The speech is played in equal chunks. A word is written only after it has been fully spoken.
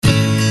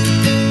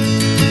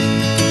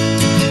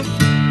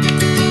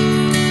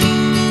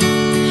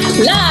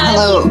Live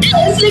Hello. with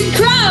Allison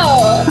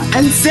Crow.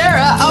 And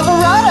Sara,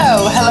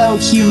 Alvarado. Hello,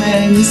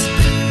 humans.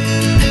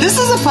 This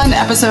is a fun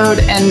episode,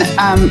 and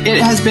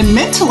it has been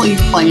mentally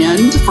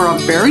planned for a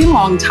very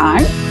long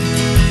time.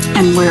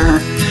 And we're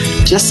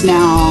just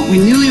now, we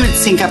knew we would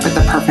sync up at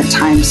the perfect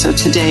time. So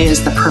today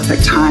is the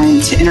perfect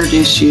time to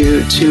introduce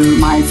you to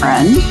my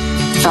friend,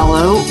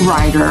 fellow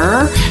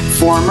writer,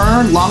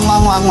 former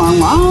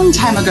long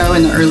time ago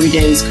in the early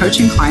days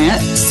coaching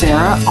client,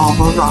 Sara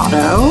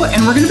Alvarado.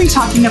 And we're going to be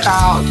talking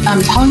about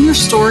telling your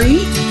story.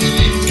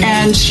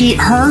 And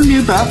her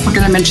new book, we're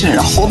going to mention it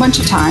a whole bunch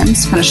of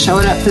times, going to show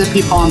it up for the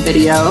people on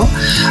video,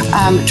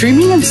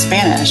 Dreaming in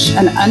Spanish,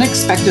 an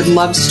unexpected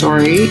love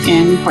story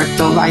in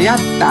Puerto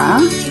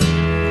Vallarta.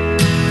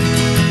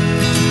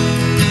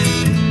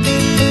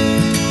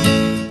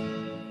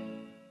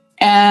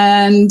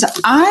 And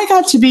I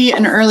got to be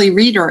an early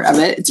reader of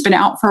it. It's been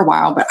out for a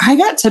while, but I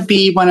got to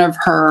be one of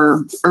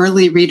her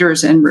early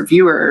readers and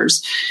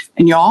reviewers.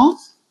 And y'all,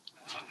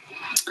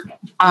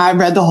 I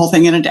read the whole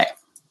thing in a day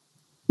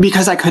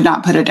because I could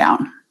not put it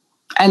down.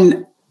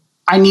 And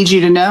I need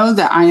you to know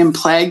that I am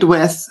plagued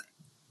with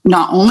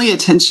not only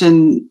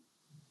attention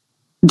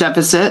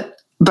deficit,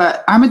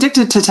 but I'm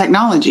addicted to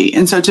technology.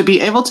 And so to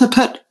be able to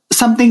put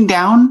something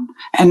down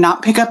and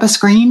not pick up a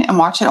screen and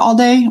watch it all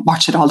day.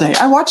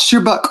 I watched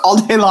your book all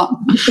day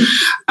long.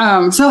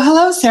 So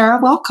hello, Sara.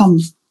 Welcome.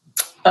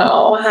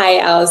 Oh, hi,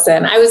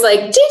 Allison. I was like,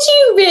 did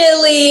you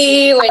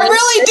really? I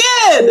really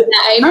did.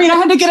 I mean, I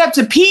had to get up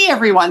to pee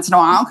every once in a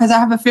while because I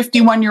have a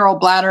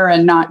 51-year-old bladder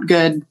and not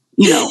good,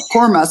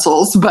 core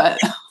muscles, but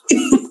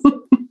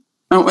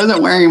I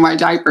wasn't wearing my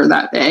diaper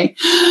that day.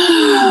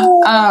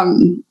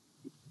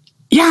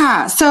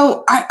 Yeah.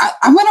 So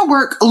I'm going to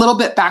work a little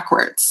bit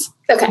backwards.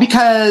 Okay.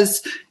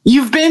 Because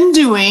you've been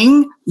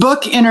doing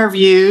book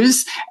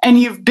interviews and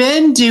you've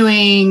been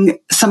doing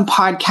some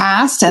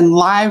podcasts and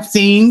live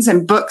things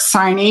and book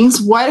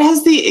signings. What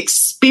has the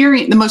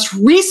most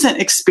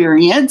recent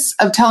experience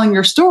of telling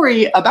your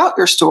story about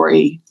your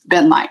story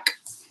been like?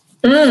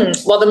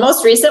 Well, the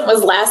most recent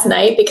was last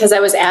night because I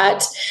was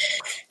at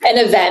an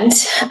event.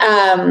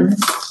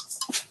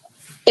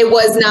 It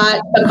was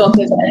not a book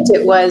event.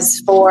 It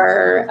was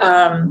for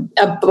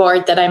a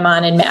board that I'm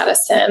on in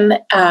Madison.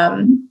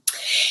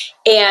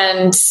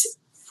 And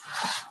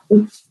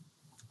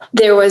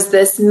there was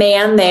this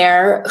man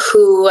there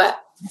who,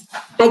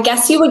 I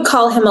guess you would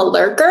call him a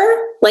lurker.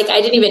 Like, I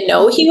didn't even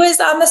know he was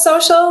on the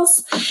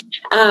socials.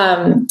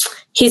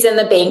 He's in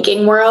the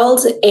banking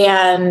world,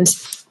 and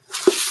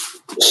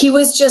he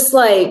was just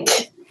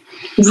like,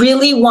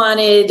 really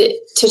wanted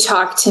to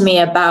talk to me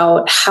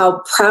about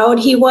how proud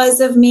he was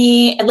of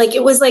me. And like,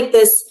 it was like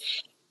this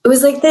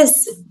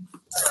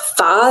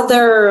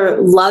father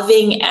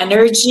loving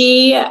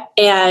energy,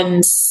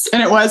 and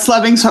it was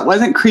loving, so it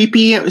wasn't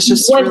creepy. It was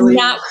just really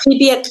not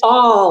creepy at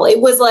all.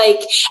 It was like,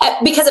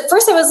 because at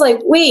first I was like,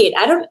 wait,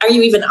 are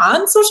you even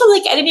on social?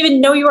 Like, I didn't even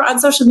know you were on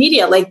social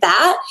media like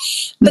that.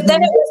 But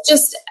then it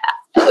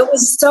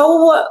was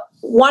so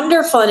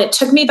wonderful, and it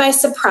took me by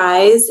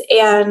surprise.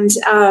 And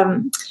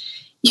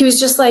he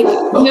was just like,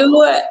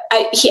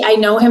 I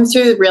know him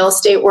through the real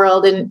estate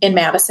world in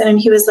Madison. And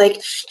he was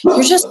like,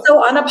 you're just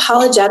so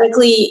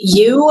unapologetically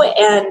you,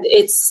 and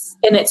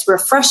it's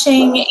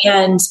refreshing,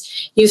 and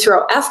you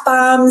throw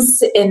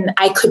F-bombs, and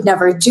I could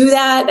never do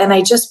that. And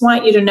I just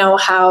want you to know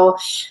how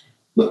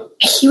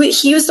he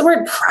used the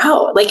word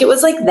proud. Like, it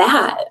was like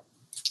that.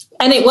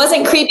 And it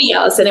wasn't creepy,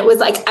 Allison. It was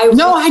like,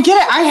 No, I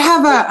get it. I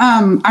have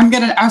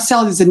I'll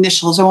sell his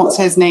initials. I won't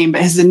say his name,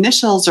 but his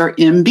initials are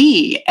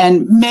MB.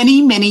 And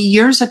many, many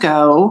years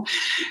ago,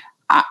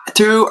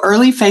 through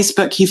early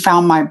Facebook, he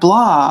found my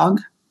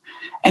blog,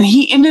 and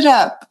he ended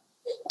up,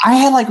 I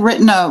had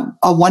written a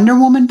Wonder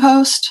Woman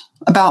post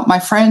about my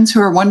friends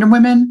who are Wonder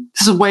Women.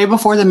 This is way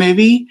before the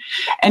movie.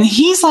 And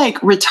he's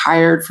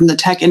retired from the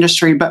tech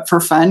industry, but for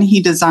fun,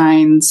 he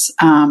designs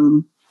slot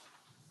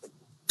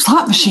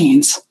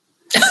machines.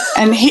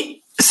 And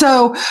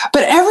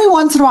but every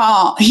once in a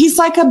while, he's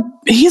like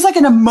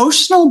an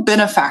emotional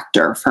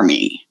benefactor for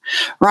me,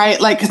 right?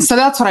 So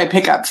that's what I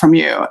pick up from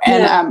you.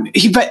 And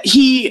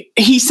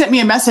he sent me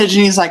a message,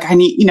 and he's like, I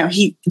need,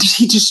 he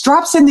just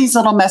drops in these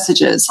little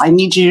messages. I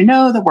need you to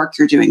know the work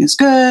you're doing is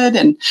good,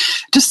 and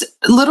just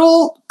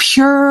little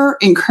pure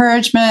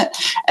encouragement.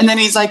 And then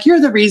he's like,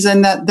 you're the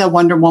reason that the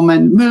Wonder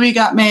Woman movie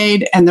got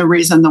made, and the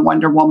reason the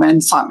Wonder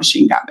Woman slot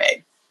machine got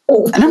made.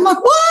 Ooh. And I'm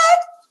like, what?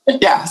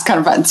 Yeah, it's kind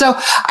of fun. So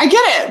I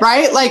get it,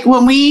 right? Like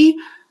when we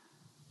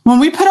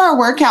put our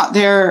work out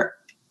there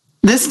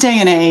this day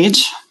and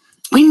age,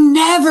 we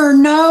never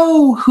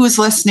know who's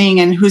listening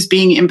and who's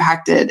being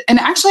impacted. And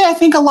actually, I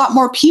think a lot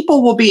more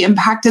people will be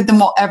impacted than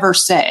we'll ever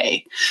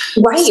say.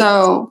 Right.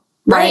 So,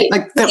 right.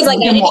 Than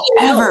we'll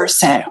ever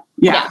say.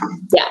 Yeah.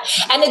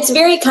 And it's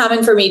very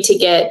common for me to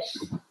get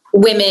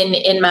women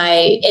in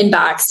my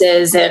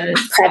inboxes and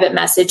private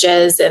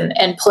messages and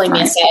pulling me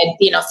aside,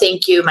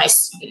 thank you.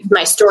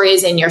 My story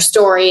is in your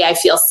story. I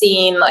feel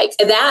seen, like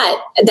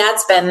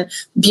that's been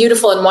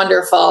beautiful and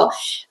wonderful.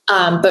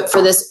 But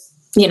for this,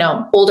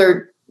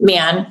 older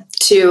man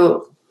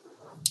to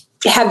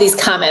have these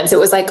comments. It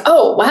was like,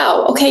 oh,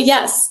 wow. Okay.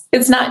 Yes.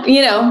 It's not,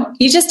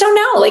 you just don't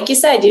know. Like you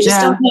said, you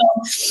just don't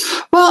know.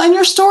 Well, and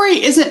your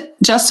story isn't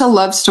just a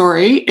love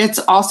story. It's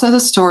also the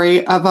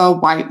story of a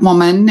white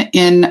woman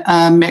in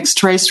a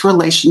mixed race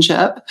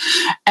relationship,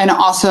 and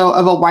also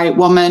of a white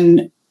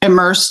woman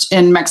immersed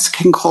in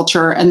Mexican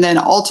culture. And then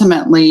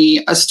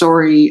ultimately a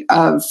story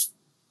of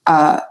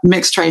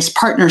mixed race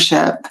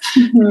partnership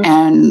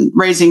and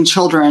raising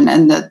children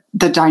and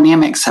the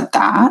dynamics of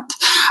that.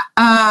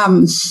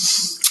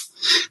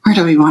 Where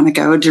do we want to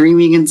go?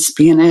 Dreaming in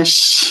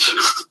Spanish.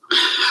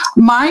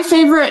 My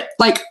favorite,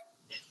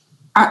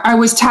 I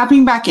was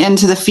tapping back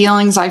into the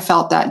feelings I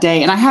felt that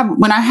day. And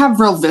when I have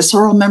real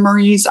visceral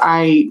memories,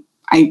 I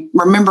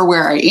remember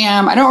where I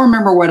am. I don't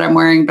remember what I'm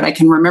wearing, but I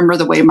can remember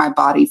the way my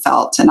body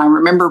felt. And I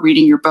remember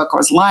reading your book. I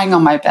was lying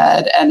on my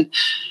bed, and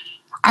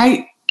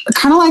I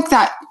kind of, like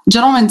that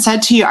gentleman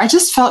said to you, I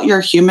just felt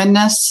your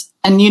humanness.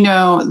 And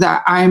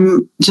that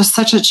I'm just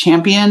such a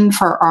champion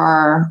for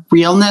our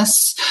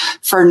realness,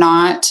 for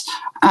not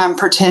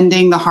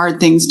pretending the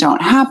hard things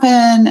don't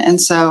happen. And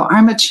so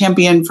I'm a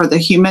champion for the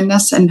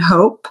humanness and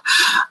hope.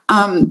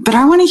 But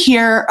I want to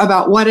hear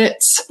about what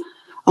it's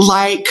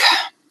like.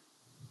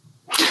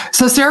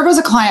 So Sara was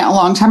a client a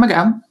long time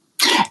ago.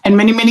 And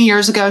many, many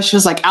years ago, she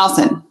was like,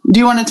 Allison, do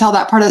you want to tell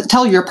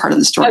tell your part of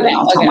the story? Okay,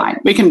 I'll tell mine.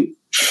 We can.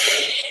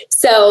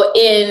 So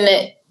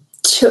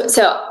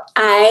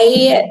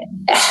I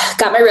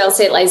got my real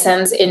estate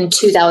license in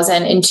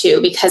 2002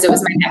 because it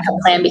was my backup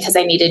plan, because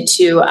I needed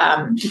to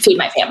feed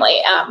my family.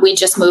 We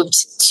just moved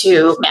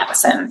to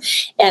Madison,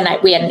 and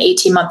we had an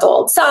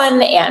 18-month-old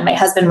son, and my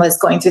husband was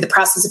going through the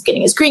process of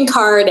getting his green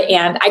card,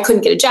 and I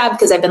couldn't get a job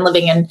because I've been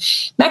living in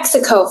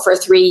Mexico for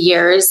 3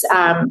 years.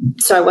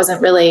 So I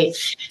wasn't really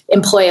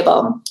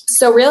employable.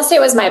 So real estate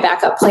was my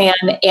backup plan.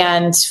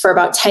 And for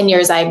about 10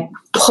 years, I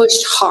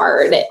pushed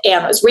hard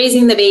and was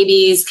raising the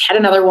babies, had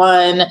another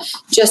one,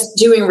 just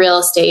doing real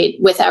estate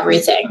with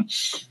everything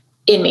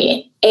in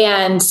me.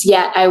 And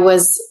yet I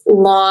was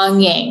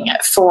longing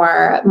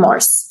for more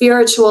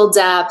spiritual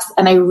depth.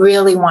 And I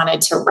really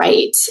wanted to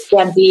write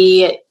and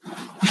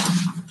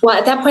well,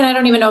 at that point, I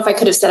don't even know if I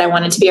could have said I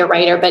wanted to be a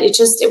writer, but it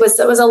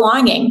was a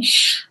longing.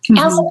 Mm-hmm.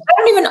 Allison,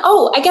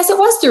 I guess it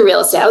was through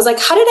real estate. I was like,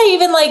 how did I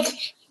even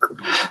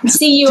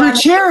see you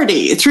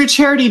through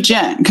Charity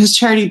Gent, because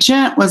Charity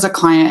Gent was a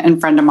client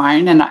and friend of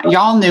mine, and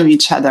y'all knew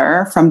each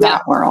other from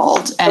that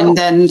world. And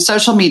then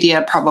social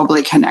media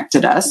probably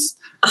connected us.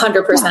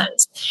 100%. Yeah.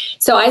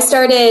 So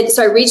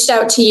I reached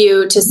out to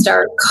you to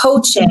start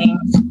coaching,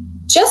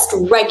 just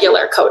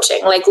regular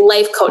coaching, like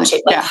life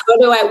coaching. Like what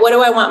do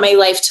I want my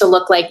life to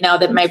look like now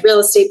that my real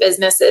estate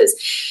business is,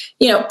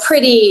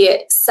 pretty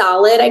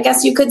solid, I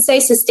guess you could say,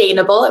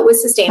 sustainable. It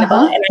was sustainable.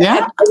 And I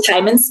had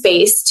time and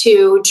space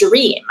to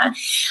dream.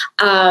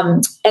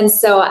 And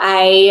so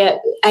I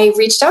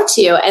reached out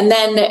to you. And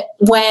then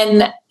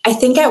when I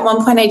think at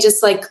one point I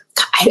just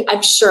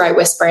I'm sure I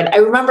whispered, I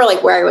remember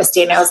where I was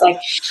standing. I was like,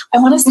 I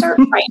want to start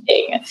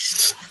writing.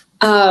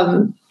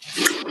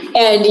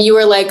 And you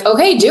were like,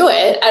 okay, do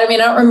it. I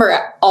don't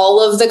remember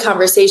all of the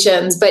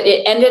conversations, but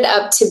it ended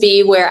up to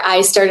be where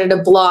I started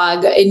a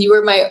blog, and you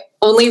were my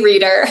only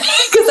reader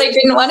because I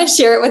didn't want to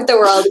share it with the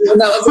world.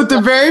 At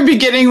the very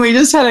beginning, we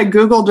just had a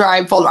Google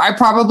Drive folder. I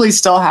probably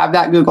still have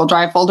that Google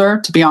Drive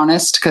folder, to be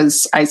honest,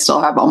 because I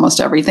still have almost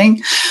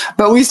everything.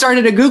 But we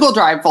started a Google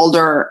Drive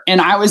folder,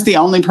 and I was the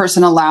only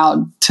person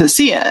allowed to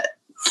see it.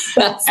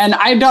 And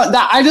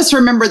I just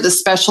remember the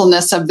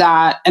specialness of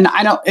that. And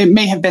it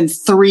may have been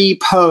 3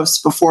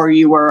 posts before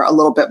you were a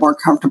little bit more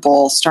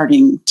comfortable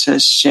starting to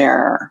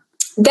share.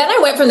 Then I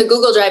went from the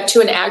Google Drive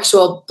to an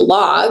actual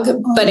blog.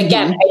 But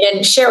again, I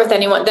didn't share with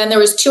anyone. Then there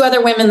was 2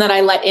 other women that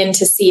I let in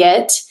to see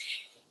it.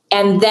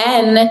 And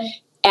then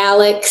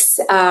Alex,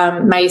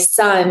 my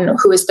son,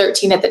 who was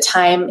 13 at the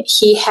time,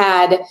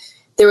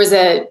 there was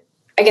I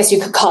guess you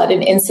could call it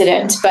an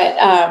incident, but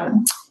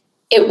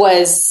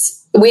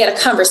we had a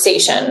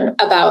conversation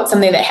about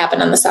something that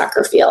happened on the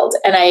soccer field,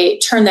 and I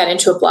turned that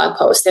into a blog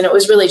post. And it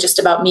was really just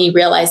about me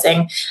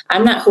realizing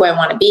I'm not who I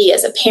want to be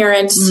as a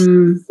parent.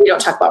 We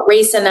don't talk about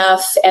race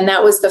enough. And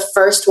that was the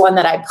first one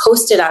that I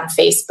posted on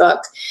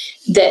Facebook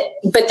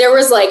but there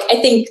was I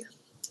think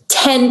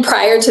 10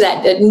 prior to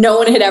that no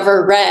one had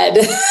ever read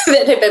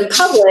that had been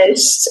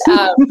published.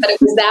 But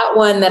it was that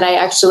one that I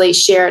actually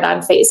shared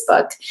on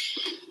Facebook.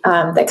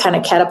 That kind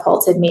of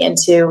catapulted me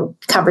into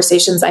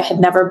conversations I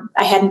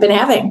hadn't been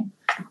having.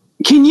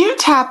 Can you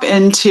tap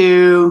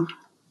into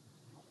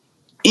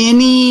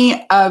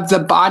any of the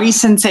body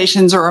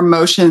sensations or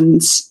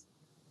emotions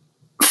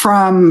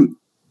from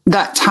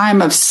that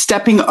time of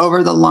stepping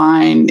over the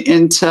line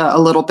into a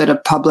little bit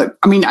of public?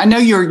 I know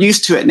you're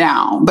used to it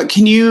now, but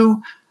can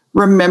you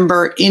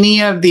remember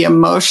any of the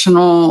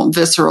emotional,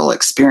 visceral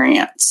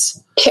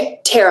experience?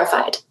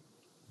 Terrified.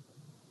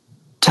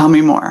 Tell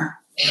me more.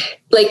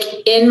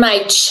 In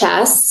my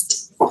chest,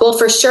 well,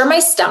 for sure my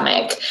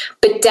stomach,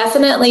 but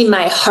definitely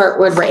my heart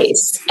would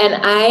race.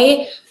 And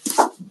I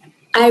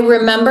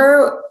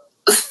remember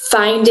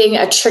finding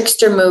a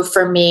trickster move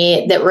for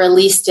me that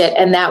released it,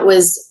 and that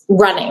was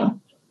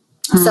running.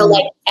 So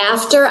like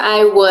after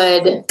I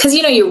would, cause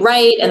you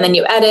write and then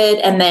you edit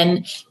and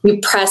then you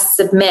press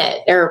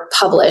submit or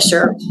publish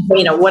or,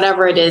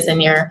 whatever it is in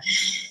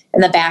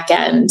the back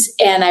end.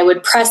 And I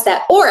would press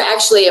that, or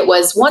actually it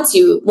was once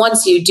you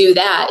do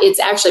that, it's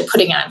actually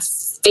putting it on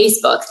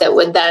Facebook that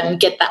would then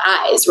get the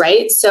eyes,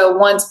 right? So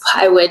once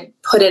I would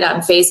put it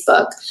on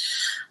Facebook,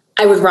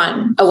 I would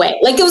run away.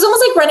 Like it was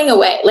almost like running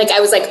away. Like I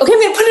was like, okay, I'm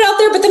going to put it out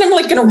there, but then I'm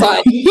like going to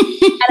run.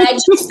 And I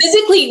just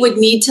physically would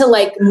need to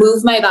like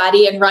move my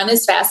body and run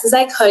as fast as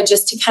I could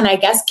just to kind of, I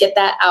guess, get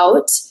that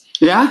out.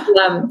 Yeah.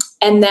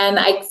 And then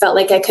I felt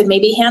like I could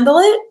maybe handle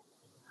it.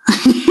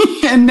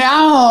 And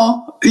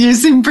now you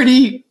seem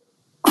pretty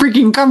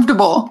freaking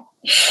comfortable.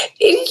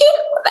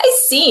 I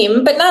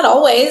seem, but not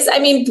always. I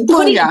mean,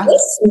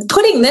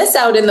 putting this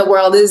out in the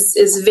world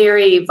is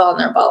very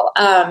vulnerable.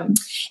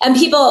 And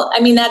people, I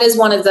mean, that is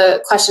one of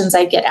the questions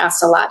I get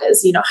asked a lot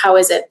is, how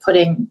is it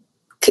putting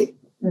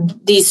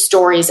these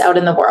stories out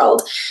in the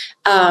world?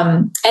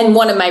 And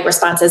one of my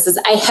responses is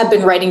I have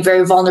been writing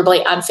very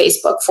vulnerably on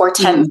Facebook for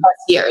 10 plus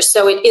years.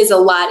 So it is a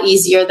lot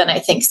easier than I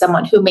think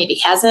someone who maybe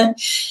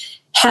hasn't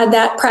had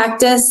that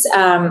practice.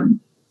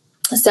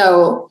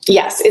 So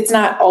yes, it's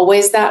not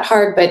always that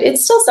hard, but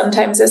it's still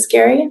sometimes as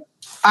scary.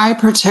 I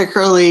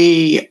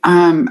particularly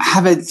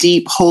have a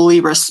deep,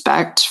 holy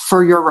respect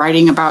for your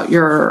writing about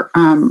your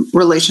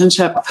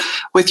relationship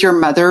with your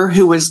mother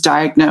who was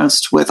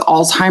diagnosed with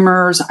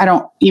Alzheimer's. I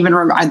don't even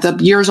remember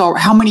the years.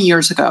 How many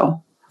years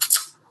ago?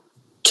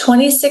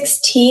 Like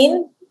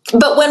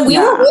But when we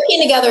were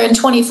working together in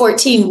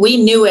 2014, we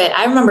knew it.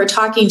 I remember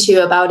talking to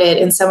you about it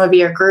in some of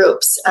your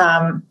groups.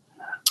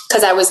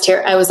 Because I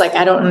was like,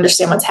 I don't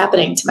understand what's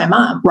happening to my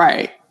mom.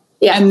 Right.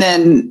 Yeah. And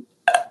then,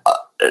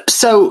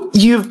 so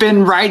you've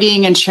been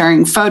writing and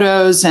sharing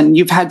photos and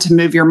you've had to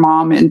move your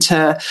mom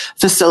into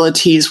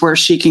facilities where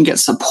she can get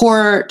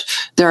support.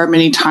 There are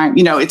many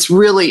times, it's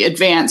really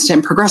advanced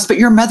and progressed, but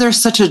your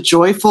mother's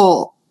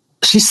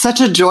she's such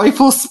a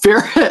joyful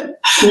spirit.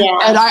 Yeah.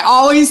 And I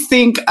always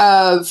think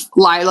of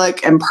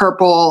lilac and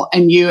purple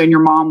and you and your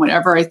mom.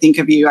 Whenever I think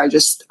of you,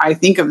 I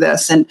think of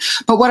this.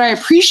 But what I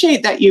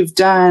appreciate that you've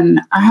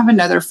done, I have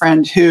another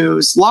friend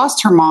who's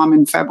lost her mom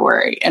in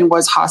February and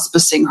was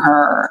hospicing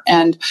her.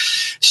 And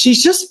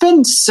she's just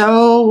been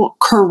so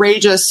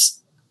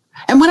courageous.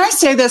 And when I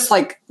say this,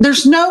 like,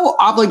 there's no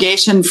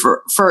obligation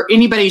for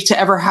anybody to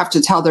ever have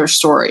to tell their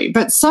story,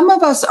 but some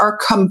of us are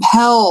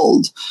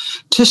compelled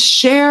to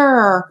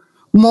share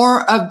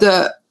more of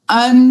the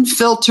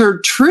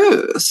unfiltered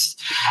truth.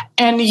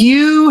 And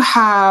you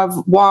have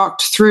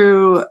walked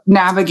through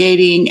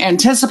navigating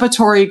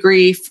anticipatory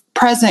grief,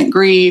 present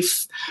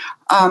grief,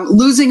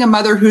 losing a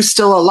mother who's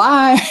still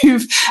alive,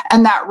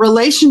 and that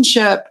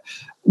relationship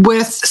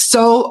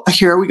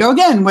here we go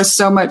again, with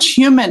so much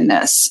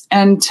humanness.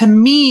 And to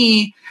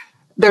me,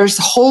 there's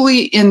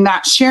holy in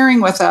that sharing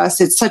with us.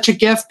 It's such a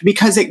gift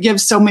because it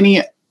gives so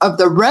many of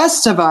the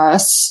rest of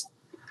us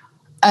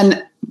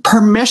an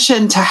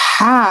permission to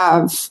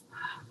have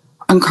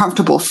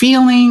uncomfortable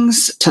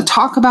feelings, to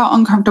talk about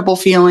uncomfortable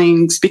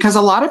feelings, because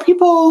a lot of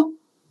people,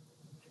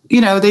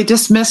 they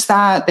dismiss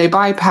that, they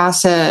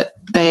bypass it,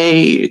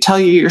 they tell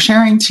you you're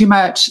sharing too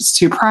much, it's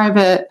too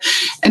private,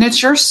 and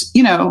it's your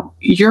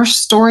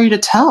story to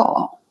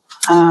tell.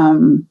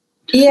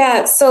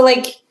 Yeah. So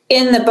like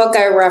in the book,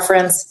 I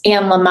reference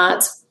Anne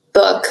Lamott's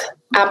book,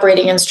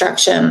 Operating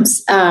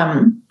Instructions.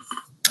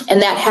 And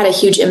that had a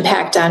huge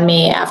impact on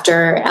me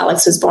after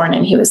Alex was born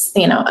and he was,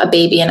 a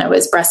baby and I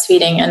was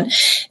breastfeeding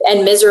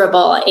and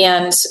miserable.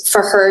 And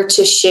for her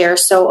to share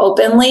so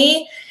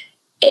openly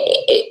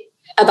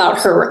about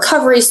her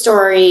recovery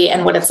story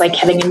and what it's like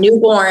having a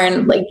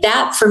newborn, like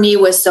that for me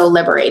was so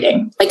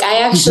liberating. Like I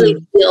actually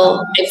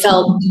I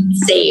felt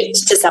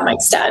saved to some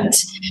extent.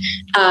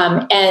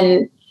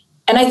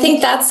 And I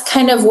think that's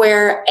kind of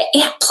where,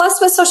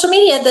 plus with social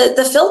media,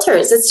 the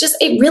filters,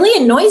 it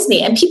really annoys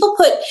me. And people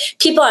put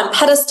people on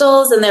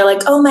pedestals and they're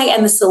like, oh my,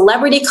 and the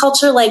celebrity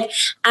culture, like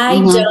I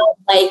don't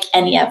like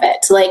any of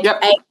it. Like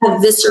I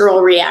have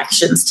visceral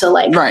reactions to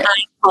I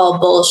call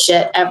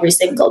bullshit every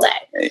single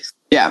day.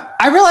 Yeah.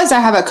 I realize I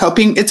have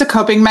it's a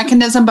coping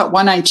mechanism, but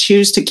one I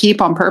choose to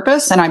keep on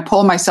purpose. And I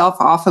pull myself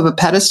off of a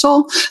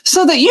pedestal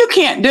so that you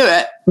can't do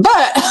it.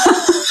 But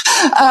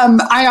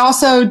I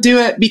also do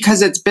it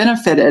because it's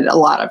benefited a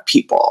lot of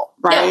people,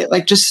 right? Yeah.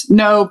 Like just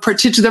no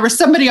pretension. There was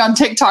somebody on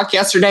TikTok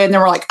yesterday and they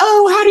were like,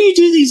 oh, how do you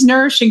do these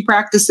nourishing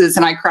practices?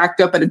 And I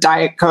cracked open a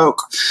Diet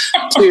Coke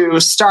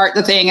to start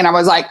the thing. And I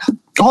was like,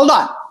 hold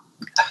on.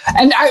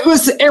 And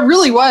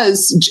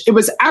it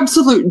was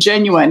absolute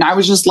genuine. I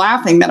was just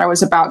laughing that I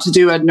was about to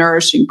do a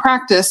nourishing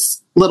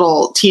practice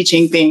little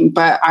teaching thing,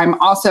 but I'm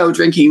also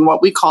drinking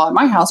what we call in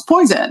my house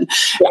poison.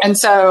 Yeah. And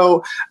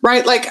so,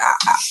 right, like,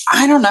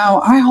 I don't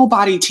know, my whole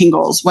body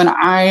tingles when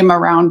I'm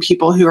around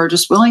people who are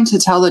just willing to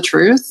tell the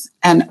truth.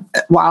 And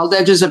Wild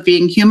Edges of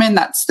Being Human,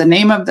 that's the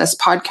name of this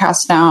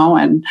podcast now.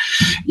 And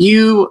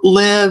you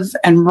live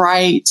and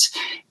write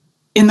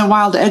in the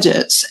wild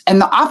edges. And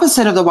the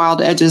opposite of the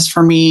wild edges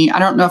for me, I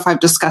don't know if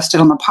I've discussed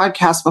it on the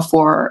podcast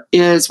before,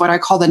 is what I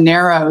call the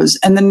narrows.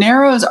 And the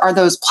narrows are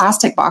those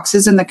plastic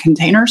boxes in the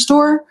Container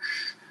Store.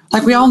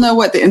 Like, we all know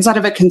what the inside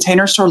of a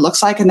Container Store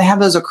looks like, and they have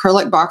those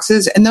acrylic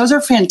boxes, and those are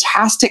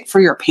fantastic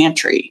for your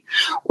pantry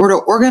or to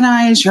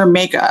organize your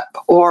makeup,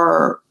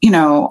 or,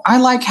 I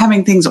like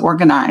having things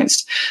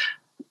organized.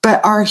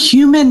 But our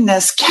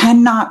humanness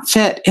cannot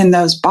fit in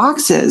those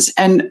boxes,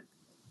 and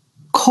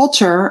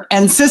culture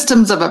and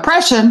systems of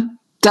oppression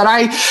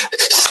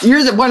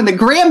you're one of the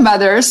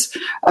grandmothers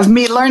of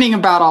me learning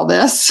about all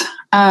this,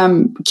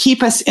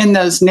 keep us in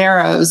those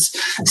narrows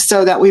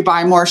so that we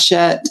buy more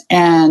shit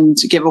and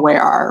give away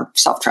our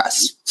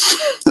self-trust.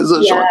 This is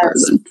a short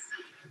version.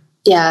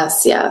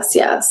 Yes.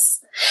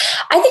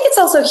 I think it's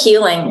also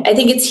healing. I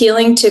think it's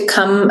healing to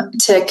come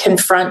to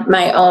confront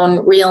my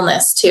own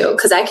realness too,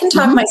 because I can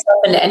talk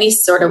myself into any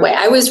sort of way.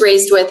 I was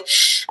raised with,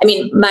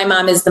 my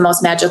mom is the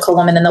most magical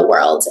woman in the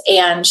world.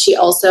 And she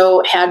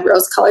also had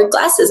rose-colored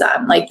glasses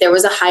on. Like, there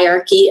was a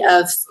hierarchy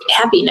of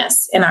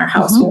happiness in our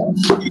household.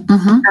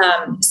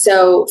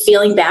 So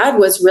feeling bad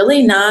was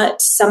really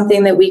not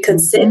something that we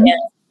could sit in.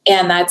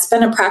 And that's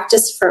been a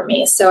practice for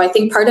me. So I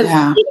think part of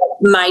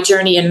my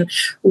journey in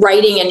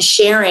writing and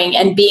sharing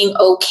and being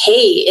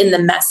okay in the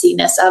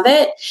messiness of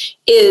it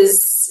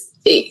is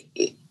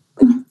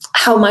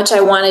how much I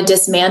want to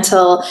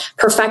dismantle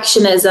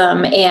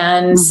perfectionism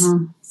and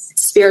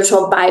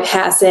spiritual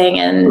bypassing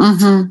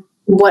and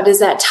what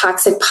is that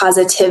toxic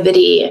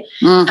positivity.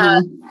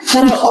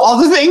 All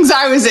the things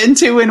I was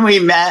into when we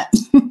met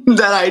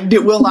that I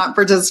will not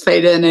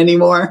participate in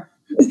anymore.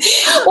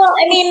 Well,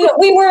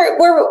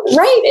 we're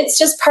right. It's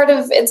just part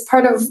of,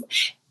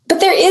 but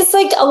there is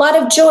like a lot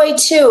of joy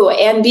too.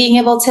 And being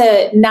able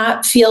to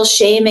not feel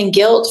shame and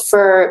guilt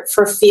for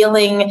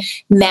feeling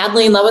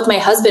madly in love with my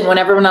husband when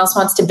everyone else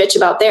wants to bitch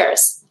about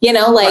theirs.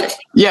 Right.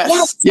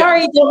 Yes.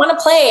 Sorry, don't want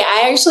to play.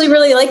 I actually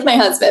really like my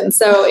husband.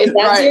 So if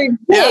that's your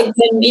gig,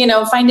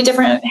 then, find a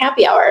different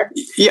happy hour.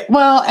 Yeah.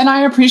 Well, and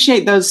I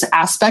appreciate those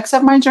aspects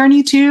of my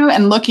journey too.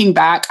 And looking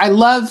back, I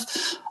love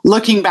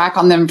looking back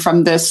on them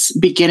from this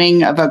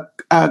beginning of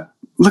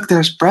look,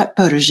 there's Brett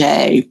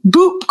Bottiger.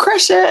 Boop,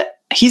 crush it.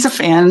 He's a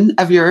fan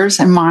of yours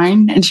and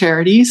mine and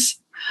Charity's.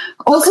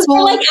 Well, because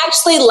we're like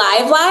actually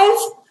live.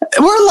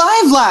 We're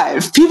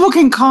live. People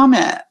can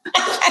comment.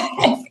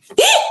 I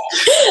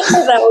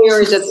thought we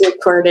were just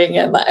recording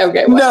it.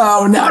 Okay.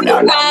 Well. No.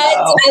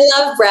 I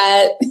love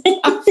Brett.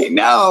 I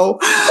know.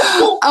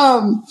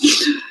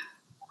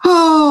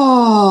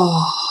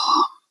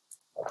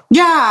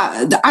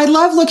 Yeah. I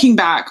love looking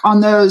back on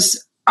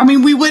those. I'm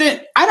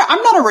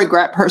not a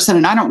regret person,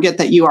 and I don't get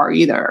that you are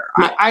either.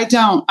 I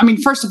don't.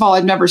 First of all,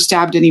 I've never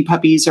stabbed any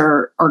puppies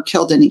or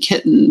killed any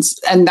kittens,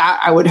 and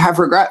that I would have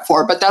regret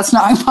for, but that's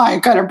not my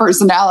kind of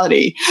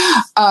personality.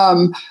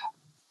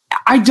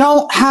 I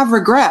don't have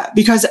regret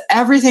because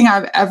everything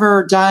I've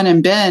ever done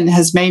and been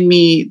has made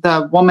me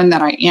the woman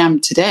that I am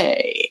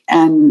today.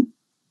 And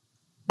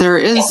there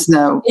is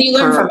no... You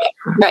learn from it.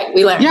 Right.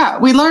 We learn. Yeah,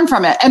 we learn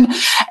from it. And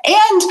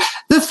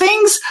the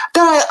things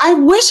that I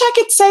wish I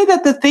could say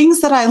that the things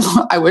that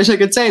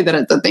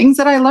the things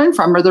that I learned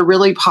from are the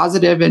really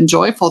positive and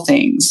joyful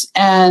things.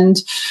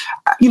 And,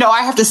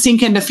 I have to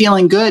sink into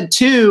feeling good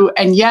too.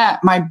 And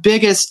yet my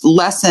biggest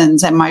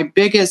lessons and my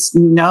biggest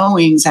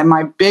knowings and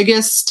my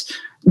biggest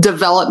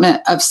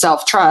development of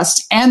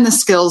self-trust and the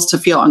skills to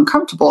feel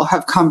uncomfortable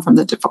have come from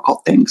the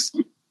difficult things.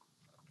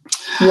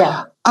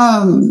 Yeah.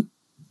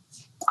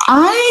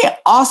 I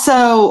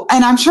also,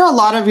 and I'm sure a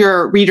lot of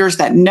your readers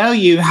that know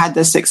you had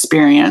this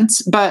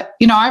experience, but,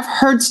 I've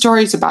heard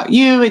stories about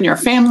you and your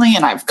family,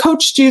 and I've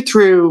coached you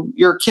through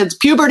your kids'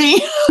 puberty.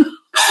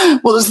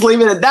 We'll just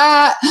leave it at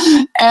that.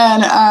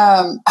 And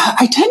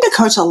I tend to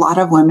coach a lot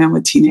of women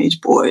with teenage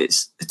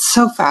boys. It's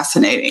so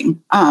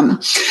fascinating.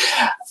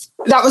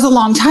 That was a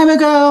long time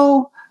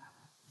ago.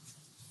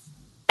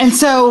 And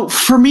so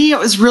for me, it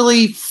was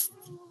really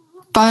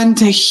fun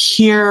to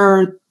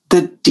hear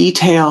the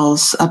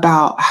details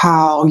about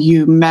how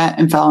you met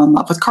and fell in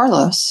love with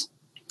Carlos.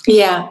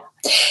 Yeah.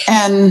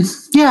 And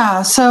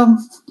so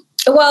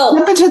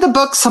jump into the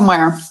book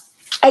somewhere.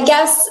 I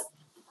guess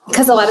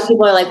because a lot of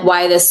people are like,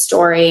 why this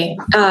story?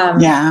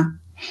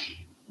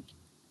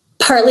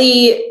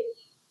 Partly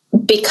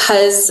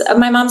because of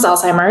my mom's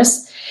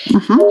Alzheimer's.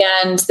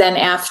 And then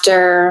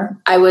after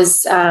I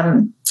was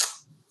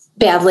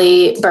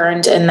badly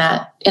burned in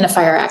a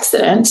fire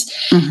accident,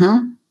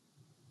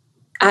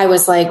 I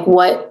was like,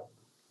 what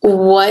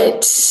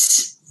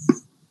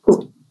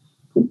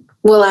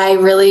will I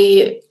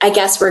really, I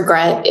guess,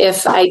 regret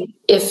if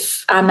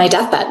on my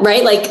deathbed,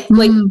 right? Like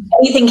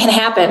anything can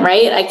happen,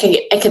 right? I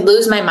could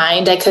lose my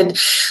mind. I could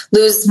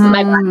lose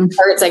my body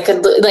hurts. I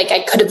could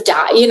have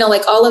died,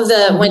 like all of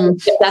the, when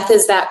death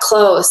is that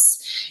close.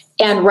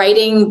 And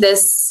writing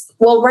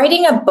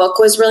a book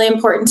was really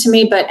important to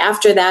me. But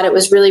after that, it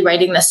was really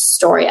writing the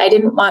story. I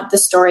didn't want the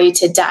story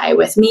to die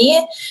with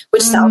me,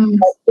 which sounds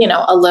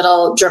a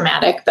little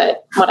dramatic,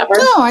 but whatever.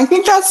 No, I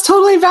think that's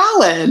totally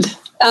valid.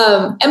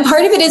 And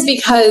part of it is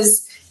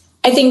because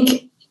I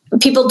think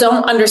people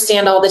don't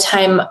understand all the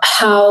time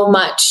how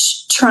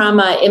much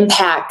trauma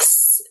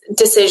impacts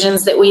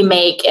decisions that we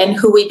make and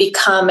who we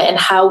become and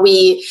how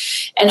we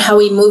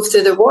move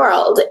through the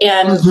world.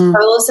 And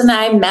Carlos and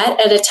I met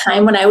at a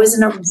time when I was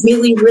in a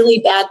really, really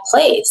bad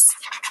place,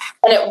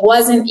 and it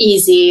wasn't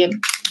easy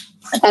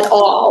at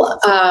all.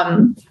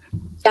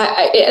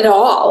 At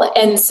all.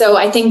 And so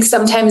I think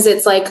sometimes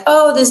it's like,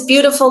 oh, this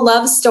beautiful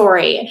love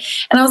story.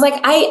 And I was like,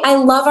 I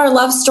love our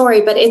love story,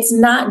 but it's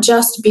not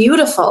just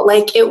beautiful.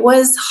 Like, it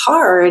was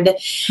hard.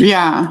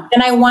 Yeah.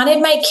 And I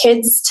wanted my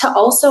kids to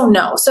also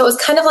know. So it was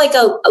kind of like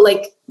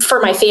for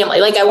my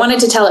family, like I wanted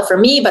to tell it for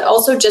me, but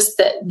also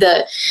just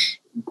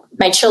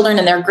my children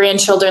and their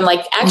grandchildren,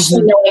 like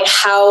actually knowing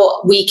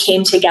how we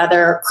came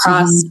together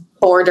across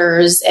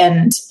borders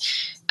and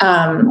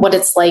what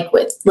it's like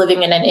with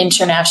living in an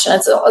international,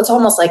 it's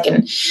almost like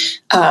an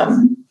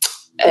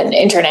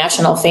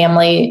international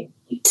family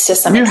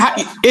system.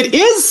 It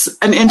is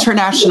an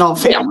international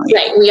family. Yeah,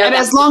 right. We are, and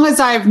as long as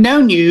I've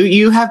known you,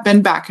 you have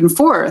been back and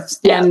forth.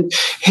 Yeah. And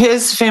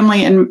his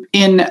family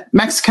in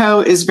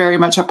Mexico is very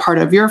much a part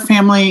of your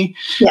family.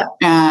 Yeah.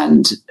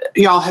 And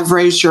y'all have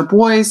raised your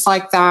boys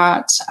like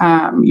that.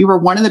 You were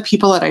one of the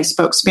people that I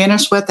spoke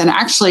Spanish with. And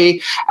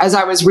actually, as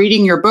I was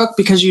reading your book,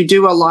 because you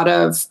do a lot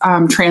of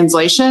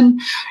translation,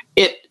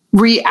 it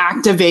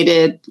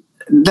reactivated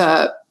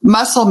the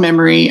muscle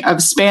memory of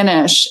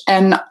Spanish.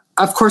 And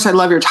of course, I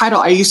love your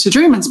title. I used to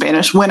dream in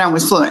Spanish when I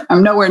was fluent.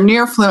 I'm nowhere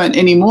near fluent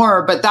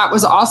anymore, but that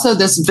was also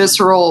this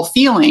visceral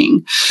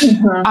feeling.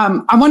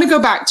 I want to go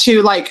back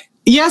to, like,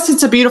 yes,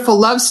 it's a beautiful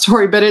love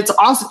story, but it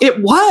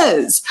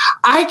was.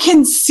 I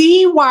can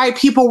see why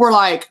people were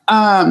like,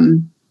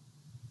 I'm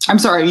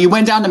sorry, you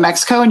went down to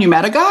Mexico and you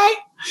met a guy?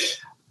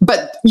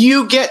 But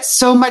you get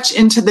so much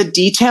into the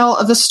detail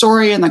of the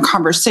story and the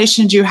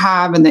conversations you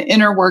have and the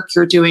inner work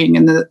you're doing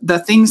and the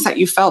things that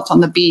you felt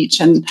on the beach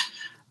and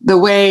the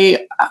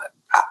way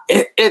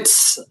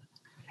it's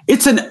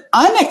an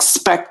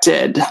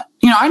unexpected,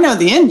 I know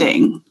the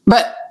ending,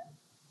 but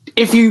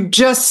if you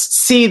just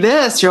see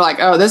this, you're like,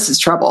 oh, this is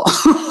trouble.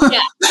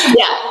 Yeah.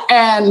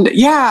 And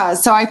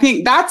so I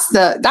think that's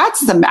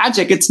the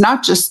magic. It's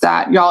not just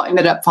that y'all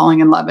ended up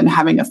falling in love and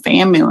having a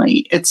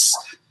family. It's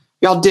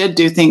y'all did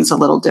do things a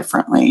little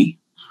differently.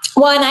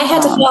 Well, and I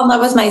had to fall in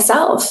love with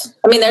myself.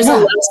 I mean, there's a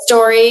love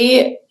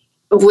story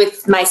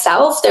with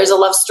myself. There's a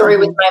love story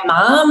with my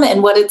mom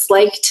and what it's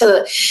like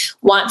to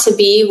want to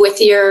be with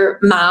your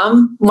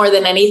mom more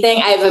than anything.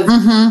 I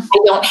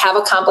don't have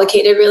a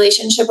complicated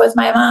relationship with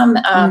my mom.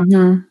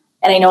 And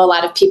I know a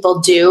lot of people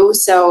do.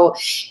 So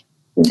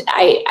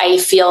I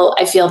feel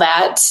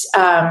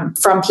that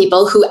from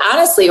people who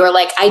honestly were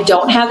like, I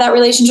don't have that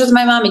relationship with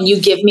my mom, and you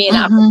give me an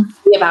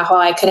opportunity about how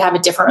I could have a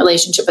different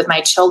relationship with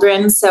my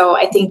children. So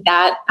I think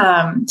that,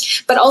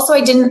 but also I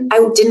didn't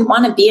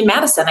want to be in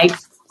Madison.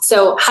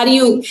 So how do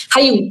you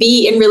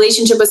be in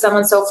relationship with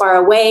someone so far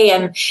away?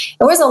 And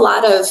it was a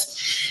lot of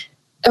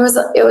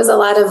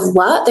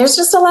love. There's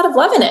just a lot of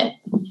love in it.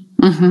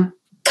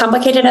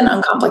 Complicated and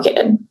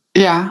uncomplicated.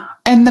 Yeah.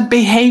 And the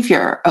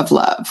behavior of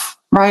love,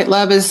 right?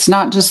 Love is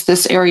not just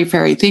this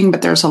airy-fairy thing,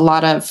 but there's a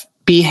lot of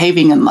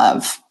behaving in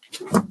love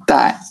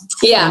that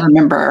I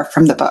remember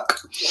from the book.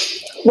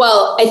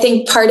 Well, I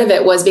think part of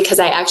it was because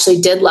I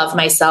actually did love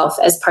myself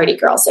as party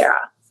girl Sara.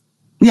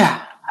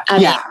 Yeah.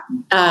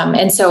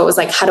 And so it was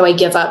like, how do I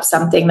give up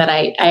something that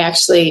I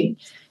actually,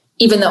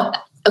 even though,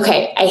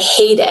 I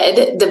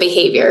hated the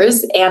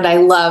behaviors and I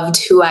loved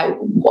who I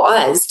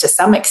was to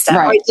some extent.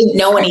 Right. I didn't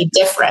know any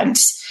different.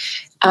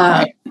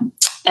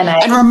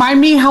 And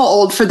remind me how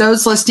old, for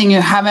those listening who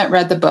haven't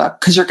read the book,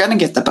 because you're going to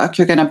get the book,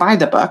 you're going to buy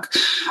the book.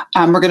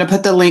 We're going to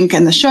put the link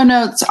in the show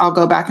notes. I'll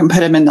go back and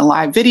put them in the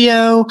live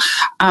video.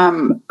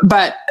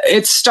 But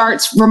it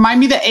starts, remind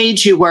me the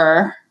age you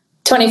were.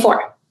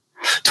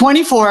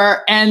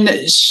 24. And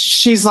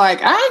she's like,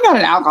 I got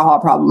an alcohol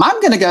problem.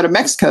 I'm going to go to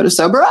Mexico to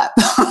sober up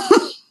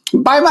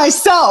by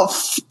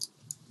myself.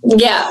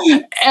 Yeah.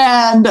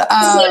 And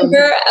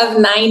December of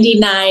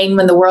 99,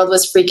 when the world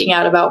was freaking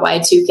out about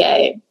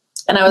Y2K.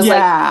 And I was like,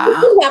 this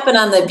could happen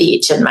on the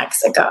beach in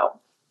Mexico.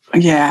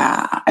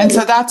 Yeah. And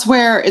so that's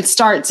where it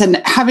starts.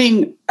 And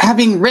having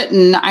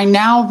written, I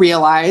now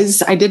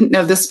realize, I didn't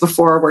know this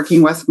before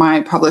working with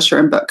my publisher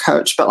and book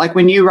coach, but like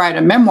when you write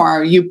a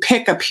memoir, you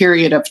pick a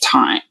period of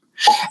time.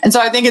 And so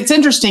I think it's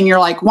interesting. You're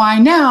like, why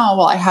now?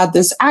 Well, I had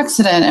this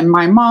accident and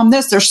my mom,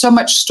 there's so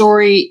much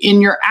story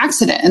in your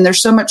accident. And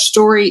there's so much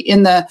story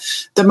in the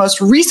most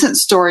recent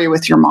story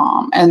with your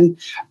mom.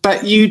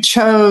 But you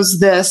chose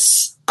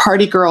this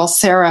party girl,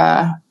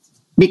 Sara,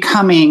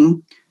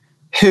 becoming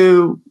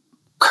who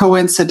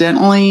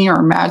coincidentally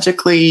or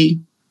magically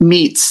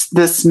meets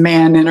this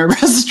man in a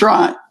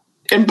restaurant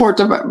in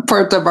Puerto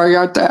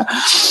Vallarta.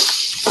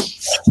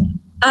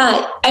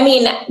 I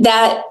mean,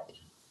 that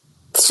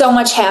so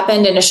much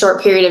happened in a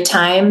short period of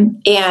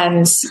time.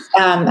 And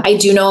I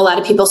do know a lot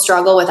of people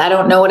struggle with, I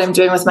don't know what I'm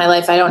doing with my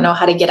life. I don't know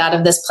how to get out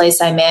of this place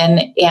I'm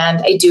in.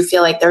 And I do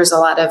feel like there's a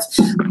lot of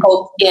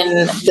hope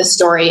in the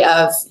story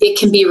of it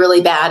can be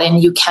really bad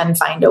and you can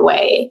find a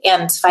way.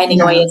 And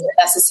finding a way isn't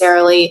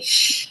necessarily...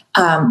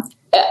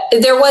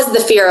 there was the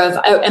fear of,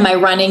 am I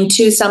running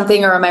to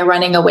something or am I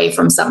running away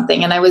from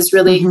something? And I was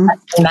really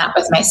testing that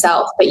with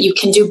myself, but you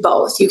can do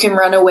both. You can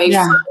run away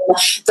from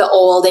the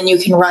old and you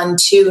can run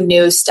to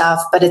new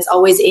stuff, but it's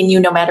always in you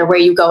no matter where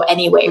you go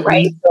anyway,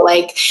 right? So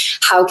like,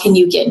 how can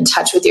you get in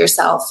touch with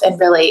yourself and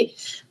really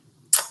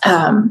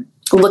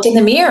look in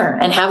the mirror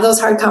and have those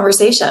hard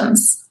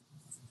conversations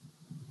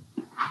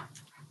and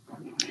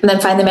then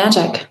find the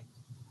magic?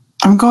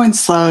 I'm going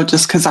slow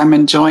just because I'm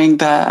enjoying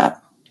the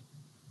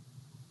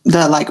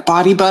like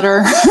body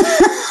butter,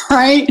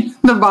 right?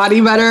 The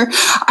body butter.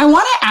 I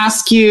want to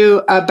ask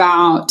you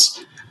about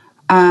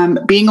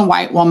being a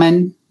white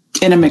woman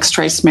in a mixed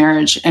race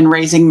marriage and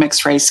raising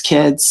mixed race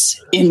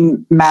kids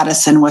in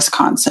Madison,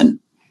 Wisconsin.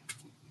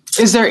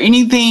 Is there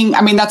anything,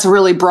 I mean, that's a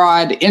really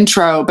broad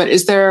intro, but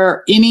is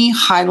there any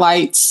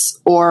highlights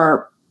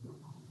or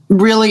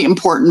really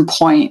important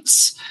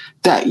points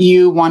that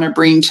you want to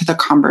bring to the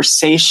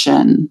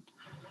conversation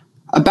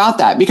about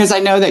that? Because I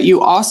know that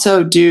you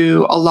also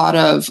do a lot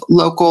of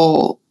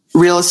local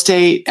real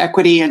estate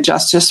equity and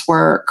justice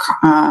work.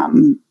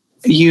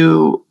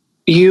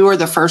 You are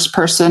the first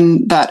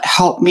person that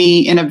helped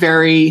me in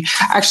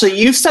actually,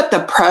 you've set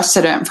the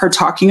precedent for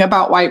talking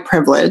about white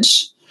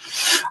privilege,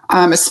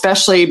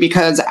 especially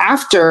because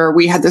after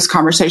we had this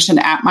conversation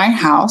at my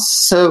house,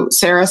 so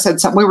Sara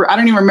said something, I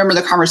don't even remember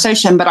the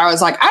conversation, but I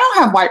was like, I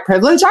don't have white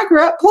privilege. I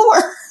grew up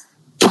poor.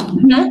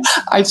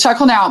 I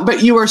chuckle now,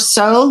 but you were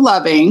so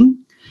loving.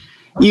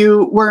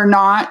 You were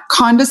not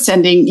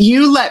condescending.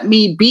 You let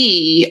me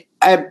be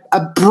a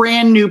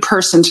brand new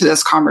person to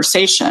this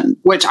conversation,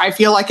 which I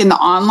feel like in the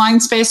online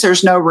space,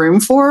 there's no room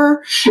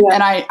for.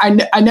 Yeah.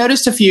 And I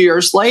noticed a few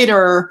years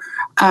later,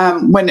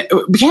 when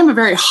it became a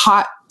very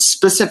hot,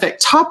 specific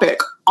topic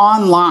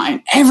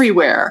online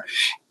everywhere.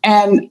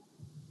 And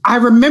I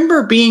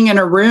remember being in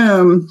a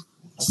room,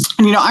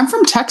 and, I'm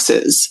from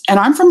Texas and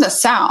I'm from the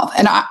South.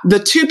 And the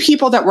two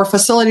people that were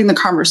facilitating the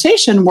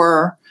conversation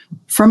were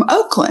from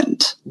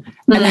Oakland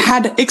and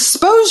had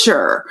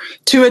exposure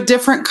to a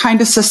different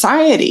kind of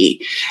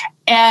society.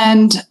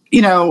 And,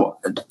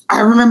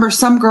 I remember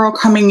some girl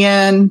coming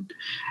in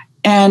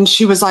and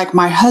she was like,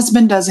 my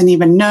husband doesn't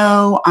even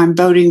know I'm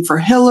voting for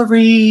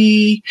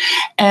Hillary.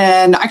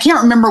 And I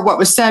can't remember what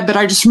was said, but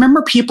I just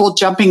remember people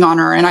jumping on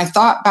her. And I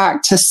thought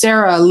back to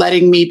Sara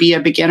letting me be a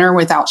beginner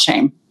without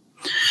shame.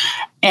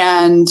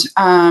 And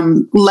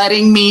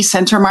letting me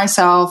center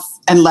myself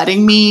and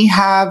letting me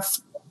have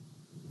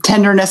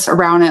tenderness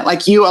around it.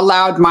 Like you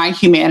allowed my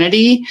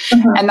humanity.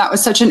 And that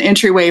was such an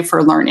entryway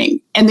for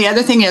learning. And the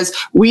other thing is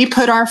we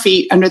put our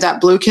feet under that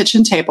blue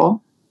kitchen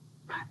table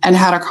and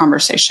had a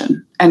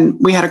conversation. And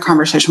we had a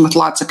conversation with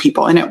lots of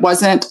people. And it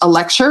wasn't a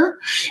lecture.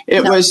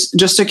 It was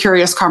just a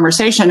curious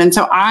conversation. And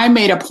so I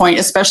made a point,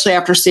 especially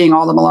after seeing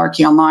all the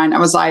malarkey online, I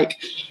was like,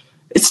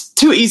 it's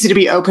too easy to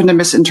be open to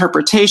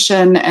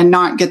misinterpretation and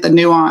not get the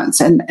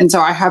nuance. And so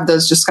I have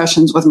those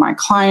discussions with my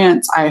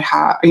clients. I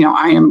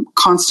am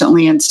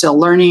constantly and still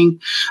learning.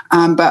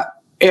 But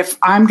if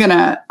I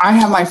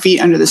have my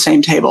feet under the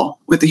same table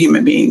with the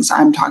human beings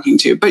I'm talking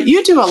to. But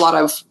you do a lot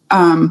of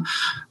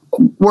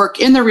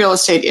work in the real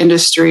estate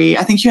industry.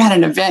 I think you had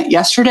an event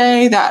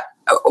yesterday that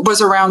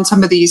was around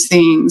some of these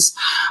things.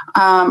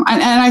 And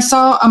I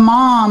saw a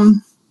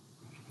mom.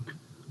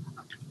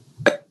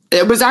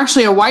 It was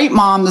actually a white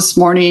mom this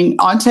morning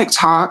on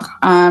TikTok,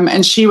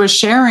 and she was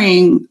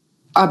sharing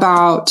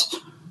about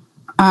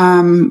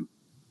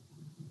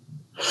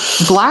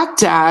Black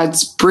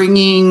dads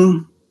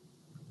bringing,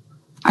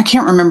 I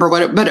can't remember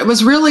but it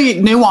was really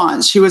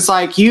nuanced. She was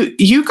like, you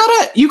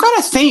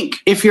gotta think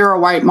if you're a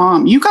white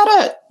mom, you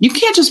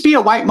can't just be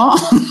a white mom.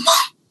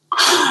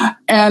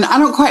 And I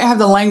don't quite have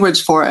the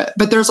language for it,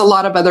 but there's a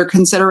lot of other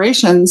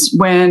considerations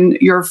when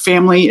your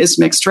family is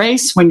mixed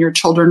race, when your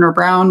children are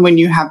brown, when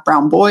you have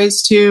brown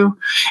boys too,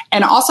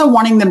 and also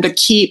wanting them to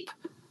keep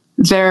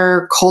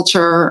their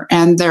culture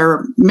and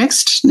their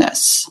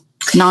mixedness,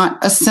 not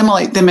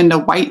assimilate them into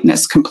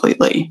whiteness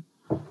completely.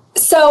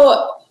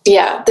 So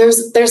yeah,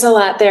 there's a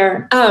lot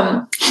there.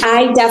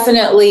 I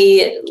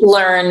definitely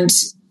learned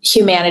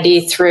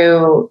humanity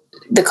through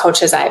the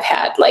coaches I've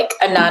had. Like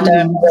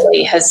Ananda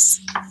really has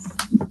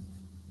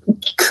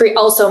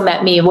also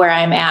met me where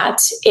I'm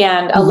at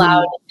and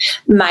allowed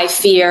my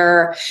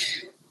fear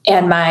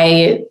and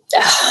my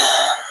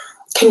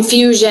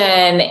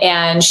confusion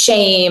and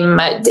shame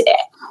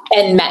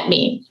and met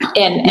me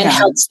and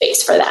held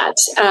space for that.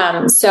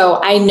 So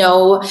I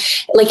know,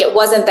 like, it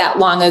wasn't that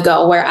long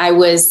ago where I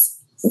was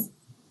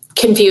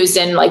confused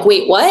and like,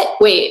 wait,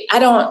 I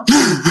don't,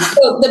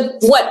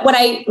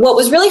 what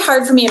was really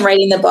hard for me in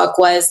writing the book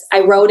was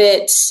I wrote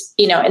it,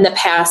 in the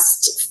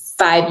past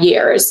 5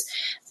 years.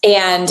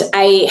 And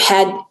I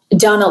had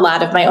done a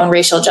lot of my own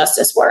racial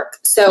justice work.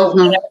 So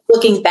when I was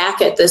looking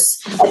back at the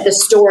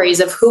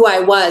stories of who I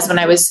was when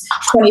I was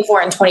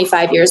 24 and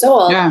 25 years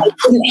old, I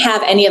didn't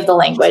have any of the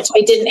language.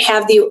 I didn't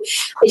have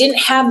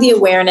the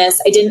awareness.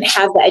 I didn't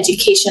have the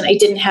education. I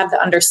didn't have the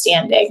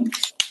understanding.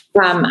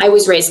 I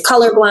was raised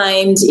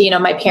colorblind.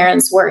 My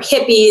parents were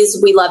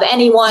hippies. We love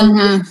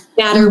anyone.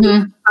 Matter.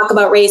 We talk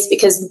about race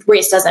because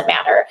race doesn't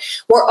matter.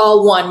 We're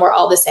all one. We're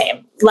all the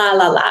same. La,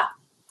 la, la.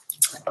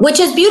 Which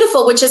is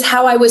beautiful, which is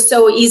how I was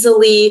so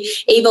easily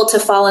able to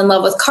fall in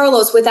love with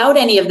Carlos without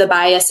any of the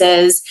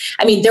biases.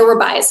 I mean, there were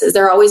biases.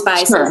 There are always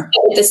biases. Sure.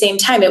 At the same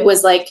time, it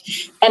was like,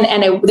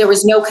 there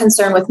was no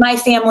concern with my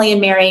family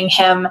in marrying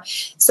him.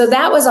 So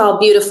that was all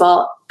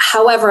beautiful.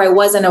 However, I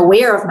wasn't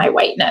aware of my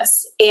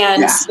whiteness.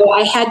 And so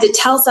I had to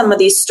tell some of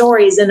these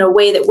stories in a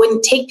way that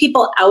wouldn't take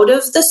people out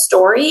of the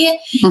story,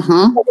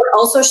 but would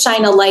also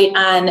shine a light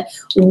on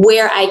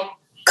where I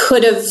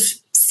could have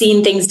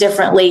seen things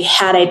differently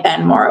had I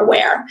been more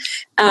aware.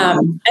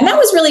 And that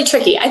was really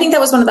tricky. I think that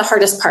was one of the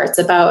hardest parts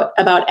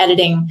about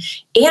editing,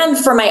 and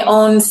for my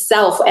own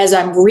self as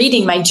I'm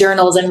reading my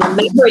journals and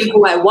remembering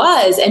who I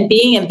was and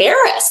being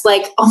embarrassed,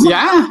 like, oh my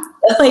God.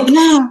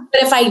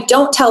 But if I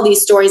don't tell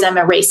these stories, I'm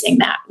erasing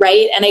that.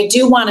 Right. And I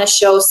do want to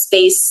show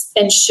space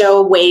and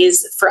show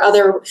ways for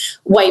other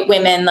white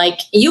women. Like,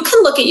 you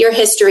can look at your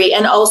history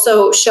and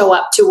also show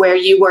up to where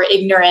you were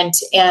ignorant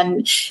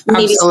and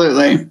maybe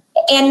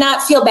and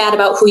not feel bad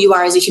about who you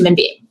are as a human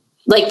being.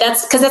 Like,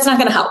 that's not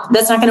going to help.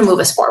 That's not going to move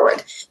us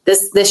forward.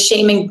 This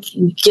shame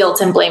and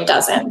guilt and blame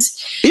doesn't.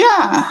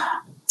 Yeah.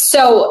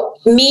 So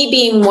me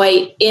being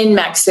white in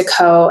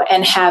Mexico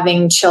and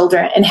having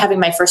children and having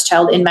my first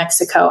child in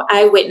Mexico,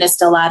 I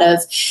witnessed a lot of,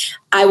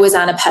 I was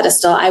on a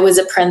pedestal. I was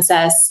a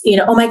princess,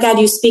 oh my God,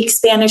 you speak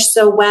Spanish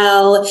so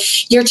well.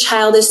 Your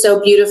child is so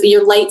beautiful.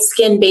 Your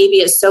light-skinned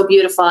baby is so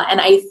beautiful. And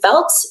I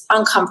felt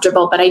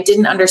uncomfortable, but I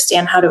didn't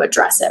understand how to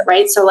address it.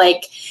 Right. So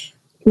like,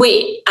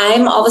 wait,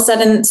 I'm all of a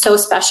sudden so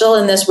special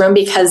in this room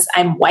because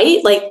I'm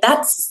white. Like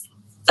that's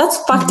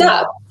fucked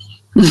up.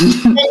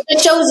 It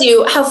shows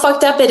you how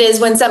fucked up it is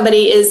when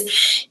somebody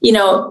is,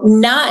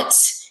 not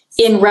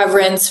in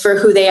reverence for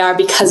who they are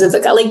because of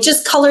like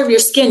just color of your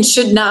skin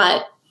should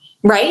not,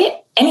 right?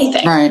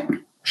 Anything. Right.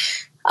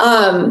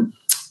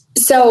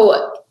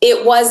 So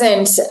it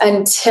wasn't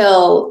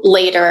until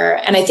later,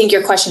 and I think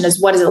your question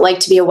is, what is it like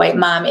to be a white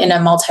mom in a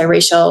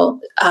multiracial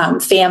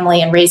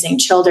family and raising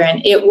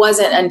children? It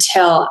wasn't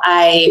until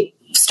I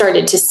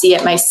started to see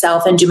it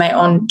myself and do my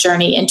own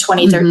journey in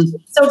 2013.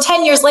 So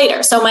 10 years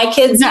later. So my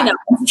kids,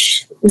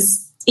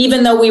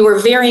 even though we were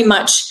very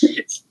much,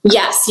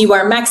 yes, you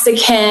are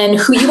Mexican,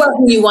 who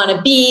you want to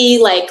be,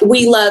 like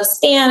we love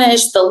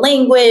Spanish, the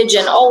language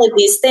and all of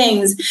these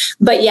things,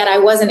 but yet I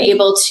wasn't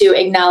able to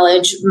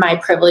acknowledge my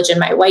privilege and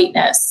my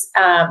whiteness.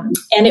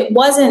 And it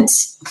wasn't,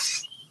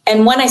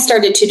 and when I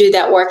started to do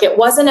that work, it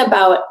wasn't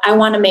about, I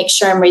want to make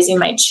sure I'm raising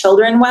my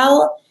children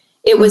well.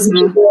 It was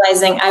me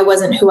realizing I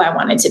wasn't who I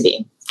wanted to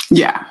be.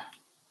 Yeah.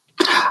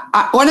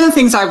 One of the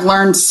things I've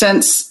learned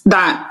since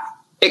that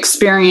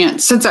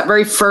experience, since that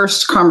very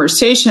first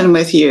conversation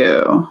with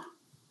you,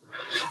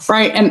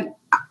 right? And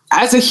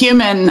as a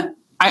human,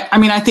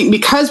 I think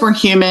because we're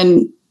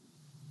human,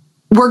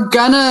 we're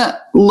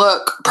gonna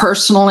look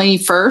personally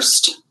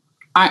first.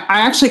 I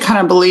actually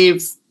kind of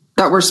believe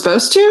that we're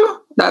supposed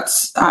to.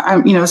 That's,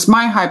 it's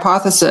my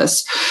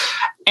hypothesis.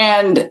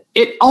 And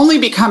it only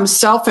becomes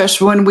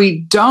selfish when we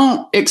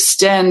don't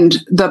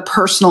extend the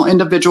personal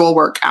individual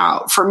work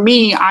out. For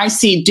me, I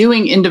see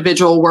doing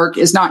individual work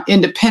is not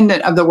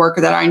independent of the work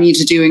that I need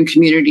to do in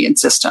community and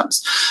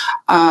systems.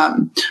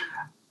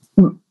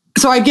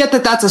 So I get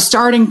that that's a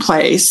starting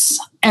place.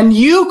 And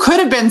you could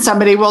have been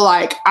somebody, well,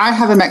 like, I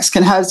have a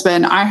Mexican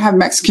husband, I have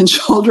Mexican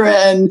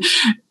children,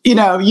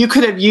 you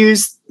could have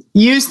used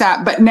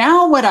that. But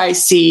now what I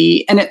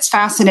see, and it's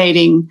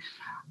fascinating,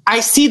 I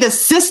see the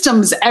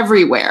systems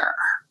everywhere.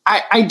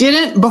 I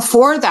didn't,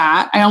 before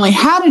that, I only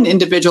had an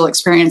individual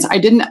experience. I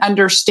didn't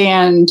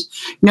understand,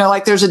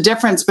 like there's a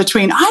difference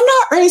between I'm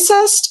not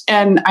racist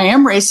and I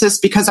am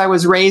racist because I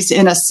was raised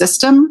in a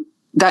system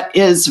that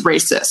is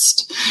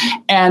racist.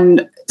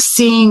 And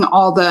seeing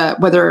all the,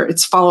 whether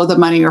it's follow the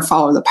money or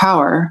follow the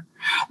power,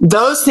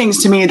 those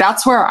things to me,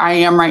 that's where I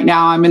am right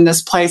now. I'm in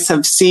this place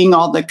of seeing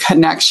all the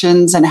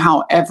connections and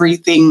how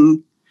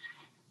everything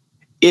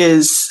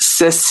is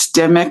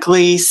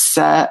systemically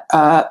set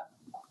up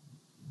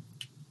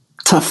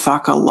to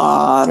fuck a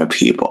lot of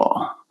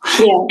people.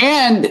 Yeah.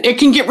 And it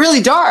can get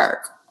really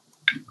dark.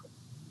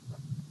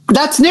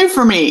 That's new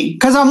for me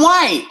because I'm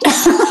white,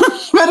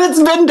 but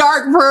it's been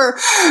dark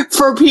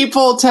for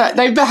people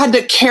they've had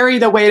to carry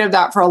the weight of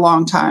that for a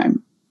long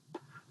time.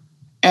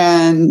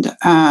 And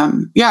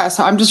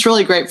so I'm just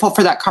really grateful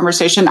for that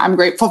conversation. I'm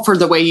grateful for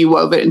the way you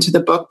wove it into the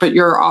book, but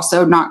you're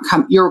also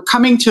you're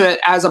coming to it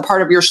as a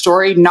part of your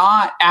story,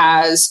 not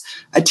as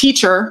a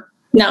teacher,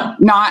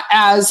 not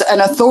as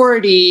an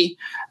authority,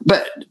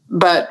 but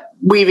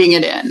weaving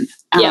it in.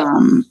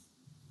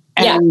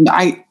 And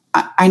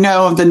I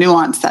know of the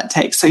nuance that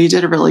takes. So you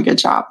did a really good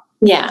job.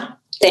 Yeah.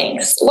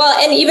 Thanks. Well,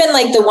 and even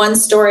like the one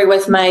story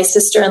with my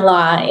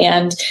sister-in-law,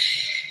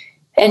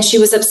 and she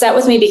was upset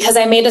with me because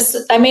I made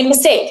a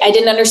mistake. I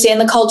didn't understand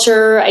the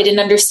culture. I didn't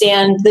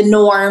understand the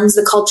norms,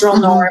 the cultural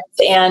norms.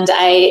 And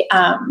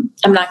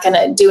I'm not going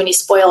to do any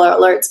spoiler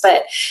alerts,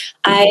 but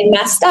I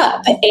messed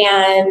up.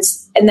 And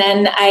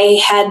then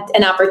I had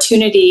an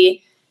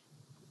opportunity.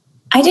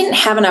 I didn't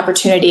have an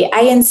opportunity.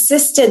 I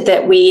insisted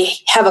that we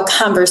have a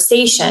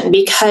conversation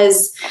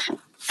because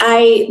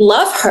I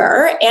love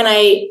her, and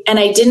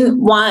I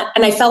didn't want,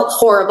 and I felt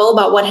horrible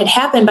about what had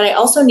happened, but I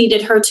also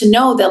needed her to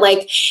know that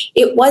like,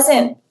 it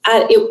wasn't,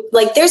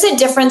 like there's a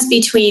difference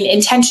between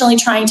intentionally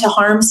trying to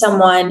harm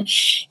someone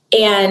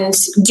and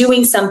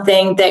doing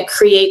something that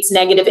creates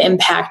negative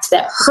impact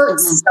that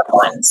hurts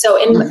someone. So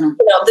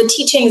the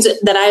teachings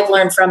that I've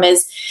learned from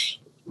is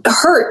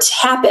hurt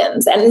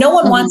happens, and no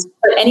one wants to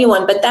hurt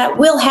anyone, but that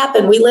will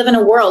happen. We live in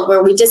a world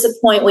where we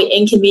disappoint, we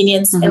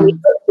inconvenience, and we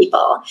hurt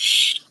people.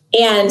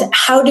 And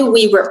how do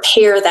we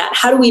repair that?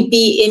 How do we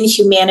be in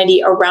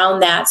humanity around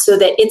that so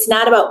that it's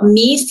not about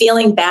me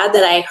feeling bad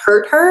that I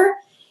hurt her?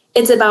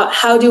 It's about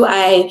how do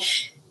I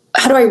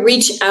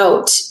reach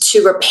out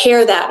to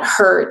repair that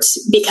hurt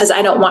because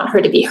I don't want her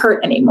to be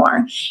hurt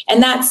anymore.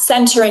 And that's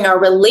centering our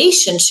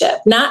relationship,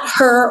 not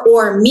her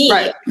or me,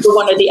 right, or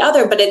one or the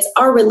other, but it's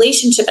our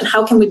relationship and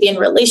how can we be in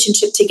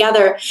relationship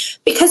together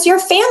because you're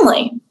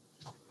family.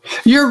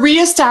 You're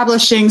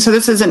reestablishing, so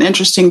this is an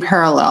interesting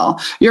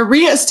parallel. You're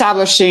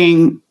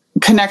reestablishing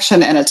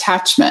connection and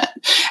attachment.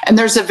 And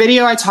there's a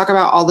video I talk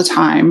about all the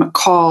time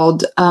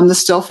called the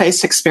Still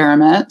Face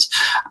Experiment.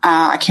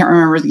 I can't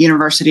remember the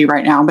university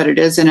right now, but it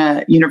is in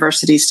a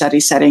university study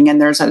setting. And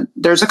there's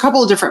a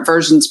couple of different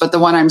versions, but the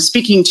one I'm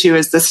speaking to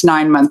is this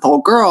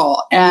 9-month-old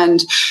girl.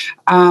 And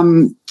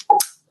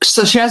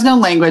so she has no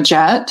language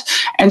yet,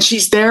 and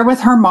she's there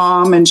with her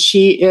mom, and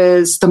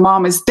the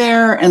mom is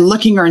there and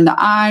looking her in the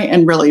eye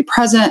and really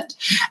present.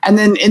 And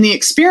then in the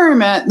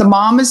experiment, the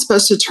mom is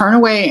supposed to turn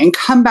away and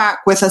come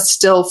back with a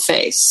still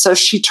face. So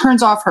she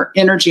turns off her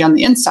energy on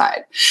the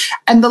inside.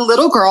 And the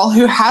little girl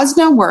who has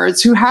no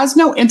words, who has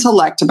no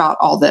intellect about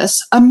all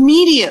this,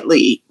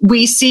 immediately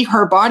we see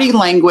her body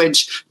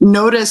language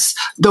notice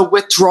the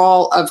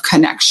withdrawal of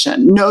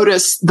connection,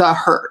 notice the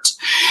hurt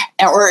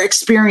or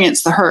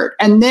experience the hurt.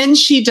 And then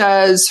she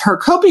does her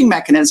coping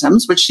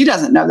mechanisms, which she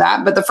doesn't know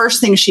that, but the first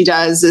thing she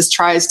does is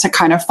tries to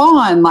kind of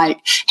fawn like,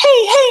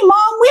 hey,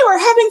 mom, we were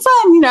having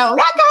fun,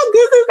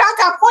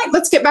 gaga, point,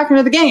 let's get back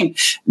into the game.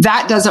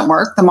 That doesn't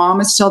work. The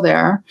mom is still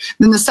there.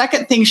 Then the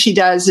second thing she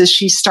does is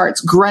she starts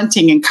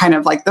grunting and kind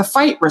of like the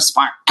fight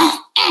response,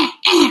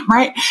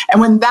 right? And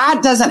when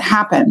that doesn't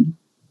happen,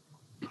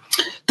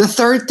 the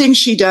third thing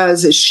she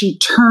does is she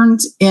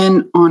turns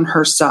in on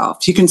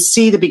herself. You can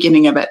see the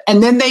beginning of it.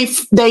 And then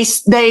this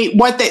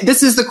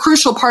is the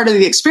crucial part of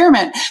the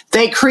experiment.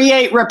 They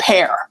create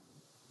repair.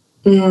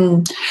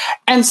 And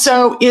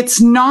so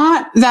it's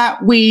not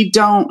that we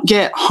don't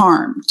get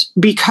harmed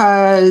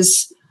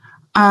because,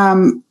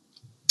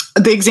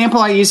 the example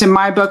I use in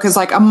my book is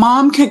like a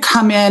mom could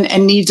come in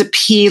and need to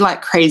pee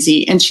like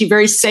crazy. And she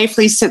very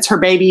safely sits her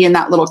baby in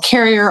that little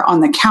carrier on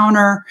the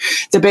counter.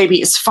 The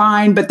baby is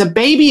fine, but the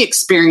baby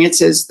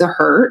experiences the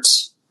hurt,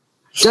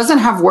 doesn't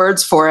have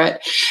words for it.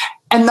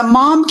 And the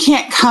mom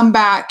can't come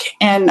back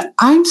and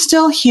I'm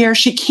still here.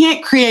 She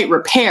can't create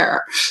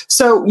repair.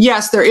 So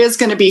yes, there is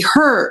going to be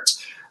hurt.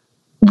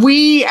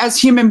 We as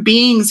human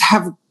beings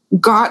have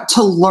got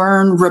to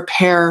learn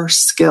repair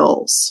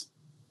skills.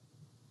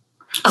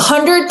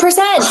 100%.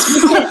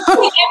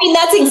 I mean,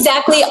 that's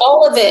exactly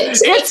all of it.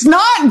 It's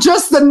not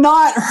just the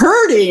not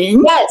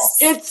hurting. Yes.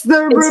 It's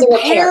the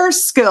repair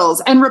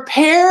skills. And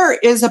repair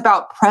is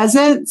about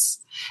presence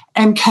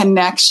and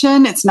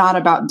connection. It's not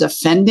about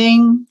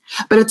defending,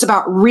 but it's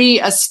about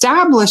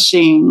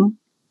reestablishing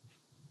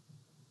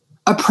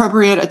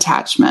appropriate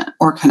attachment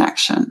or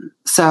connection.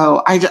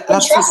 So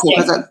that's so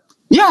cool.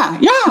 Yeah.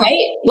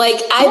 Right? Like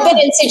I've been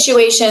in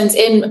situations,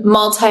 in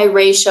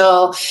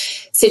multiracial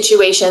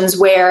situations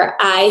where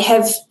I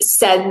have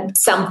said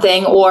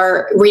something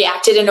or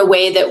reacted in a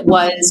way that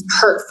was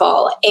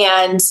hurtful.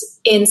 And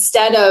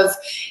instead of,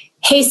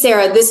 hey,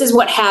 Sarah, this is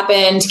what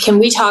happened. Can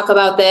we talk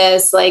about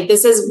this? Like,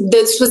 this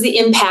was the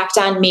impact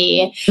on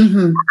me.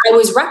 I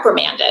was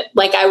reprimanded.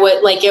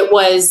 It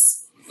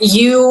was,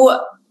 you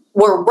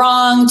were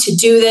wrong to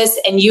do this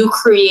and you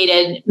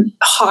created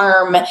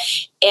harm.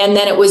 And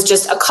then it was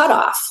just a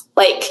cutoff.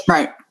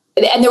 Right.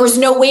 And there was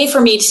no way for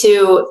me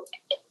to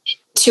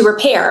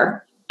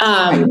repair,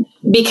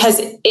 because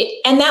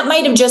and that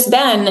might've just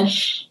been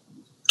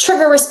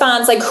trigger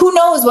response. Like who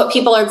knows what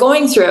people are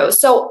going through.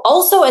 So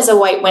also as a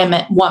white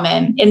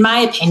woman, in my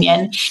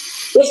opinion,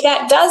 if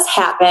that does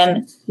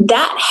happen,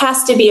 that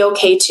has to be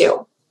okay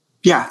too.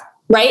 Yeah.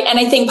 Right. And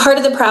I think part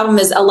of the problem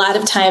is a lot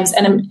of times,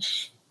 and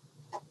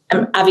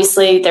I'm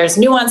obviously there's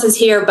nuances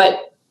here,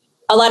 but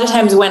a lot of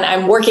times when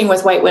I'm working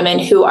with white women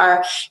who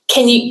are,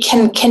 can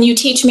you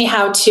teach me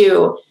how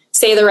to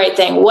say the right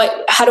thing?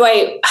 How do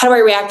I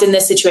react in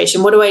this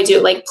situation? What do I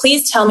do? Like,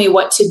 please tell me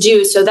what to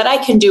do so that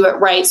I can do it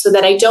right, so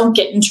that I don't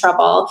get in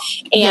trouble.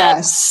 And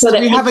yes. So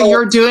that we have a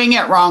you're doing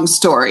it wrong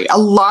story. A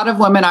lot of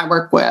women I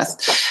work with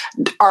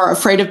are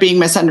afraid of being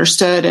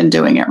misunderstood and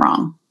doing it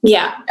wrong.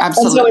 Yeah,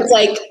 absolutely. And so it's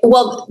like,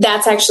 well,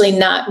 that's actually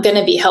not going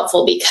to be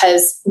helpful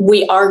because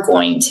we are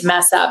going to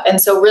mess up. And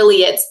so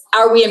really it's,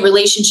 are we in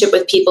relationship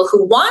with people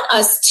who want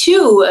us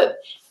to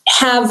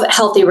have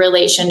healthy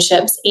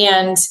relationships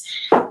and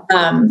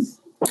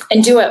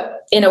do it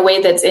in a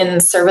way that's in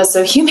service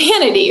of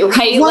humanity,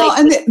 right? Well,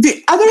 and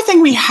the other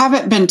thing we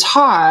haven't been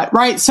taught,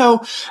 right?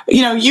 So,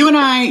 you and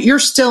I, you're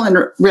still in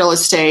real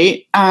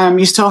estate.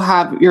 You still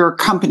have your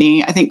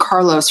company. I think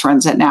Carlos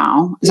runs it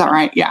now. Is that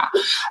right? Yeah.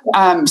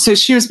 So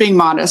she was being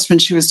modest when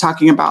she was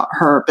talking about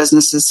her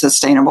business is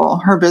sustainable.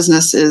 Her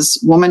business is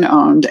woman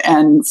owned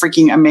and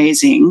freaking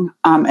amazing,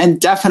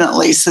 and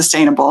definitely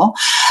sustainable.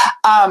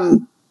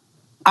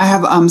 I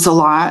have a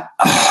lot.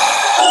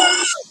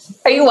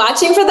 Are you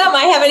watching for them?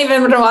 I haven't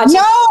even been watching.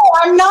 No,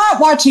 I'm not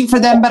watching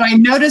for them, but I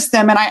noticed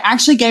them and I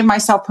actually gave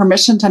myself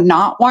permission to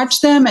not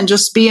watch them and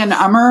just be an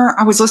ummer.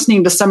 I was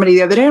listening to somebody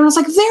the other day and I was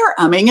like, they're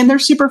umming and they're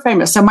super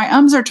famous. So my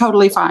ums are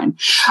totally fine.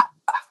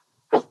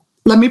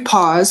 Let me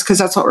pause because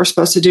that's what we're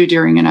supposed to do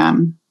during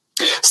an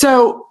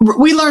So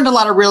we learned a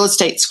lot of real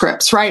estate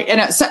scripts, right? And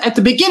at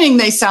the beginning,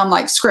 they sound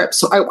like scripts.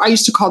 So I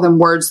used to call them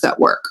words that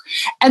work.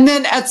 And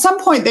then at some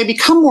point, they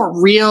become more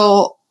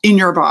real in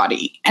your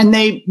body. And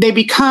they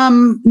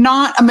become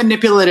not a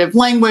manipulative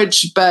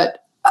language, but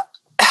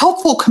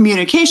helpful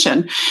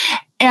communication.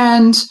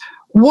 And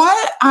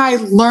what I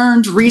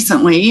learned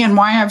recently and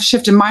why I've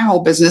shifted my whole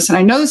business, and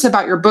I know this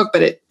about your book,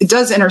 but it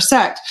does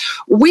intersect.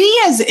 We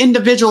as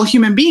individual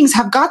human beings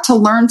have got to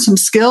learn some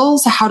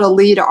skills, how to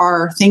lead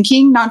our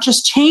thinking, not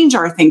just change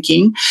our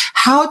thinking,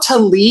 how to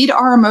lead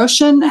our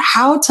emotion,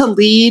 how to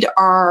lead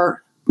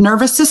our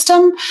nervous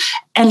system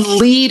and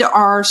lead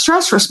our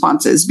stress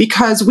responses,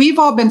 because we've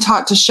all been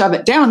taught to shove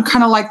it down,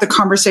 kind of like the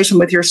conversation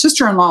with your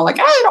sister-in-law, like,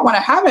 I don't want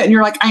to have it. And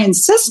you're like, I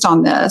insist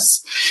on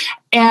this.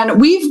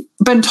 And we've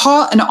been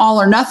taught an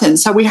all or nothing.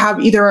 So we have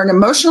either an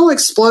emotional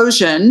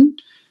explosion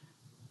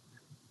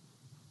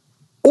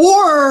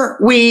or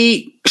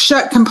we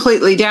shut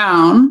completely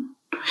down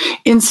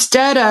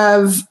instead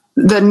of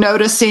the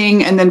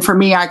noticing. And then for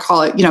me, I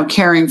call it,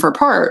 caring for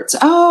parts.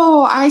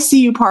 Oh, I see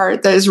you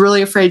part that is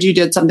really afraid you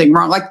did something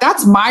wrong. Like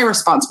that's my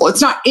responsible.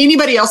 It's not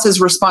anybody else's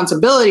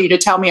responsibility to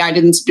tell me I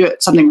didn't do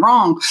something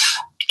wrong.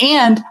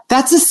 And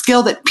that's a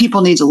skill that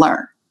people need to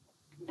learn.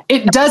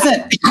 It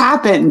doesn't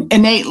happen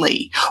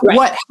innately. Right.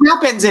 What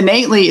happens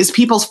innately is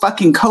people's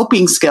fucking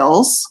coping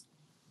skills.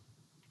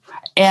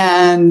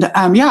 And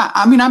I'm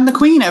the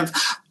queen of,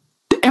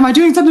 am I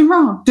doing something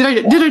wrong? Did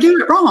I do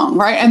it wrong?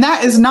 Right. And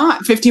that is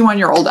not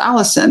 51-year-old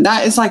Allison.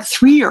 That is like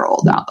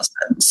 3-year-old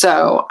Allison.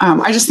 So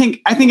I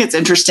think it's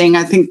interesting.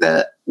 I think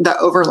the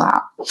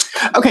overlap.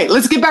 Okay,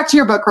 let's get back to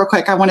your book real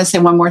quick. I want to say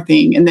one more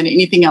thing and then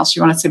anything else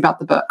you want to say about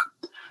the book.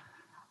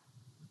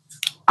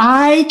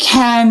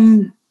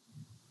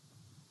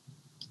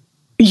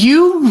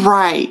 You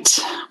write,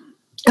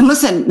 and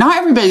listen, not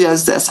everybody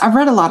does this. I've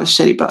read a lot of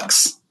shitty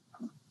books.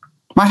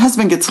 My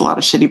husband gets a lot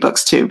of shitty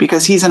books too,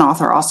 because he's an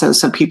author also.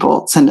 So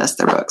people send us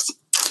their books.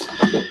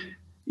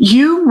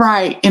 You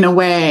write in a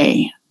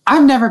way,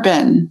 I've never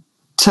been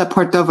to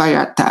Puerto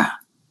Vallarta.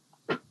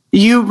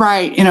 You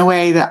write in a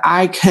way that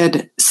I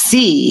could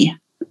see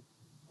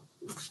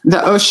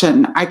the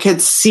ocean. I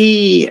could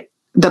see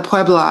the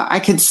Puebla. I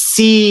could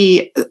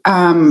see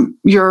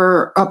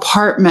your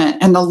apartment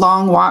and the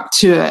long walk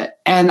to it.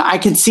 And I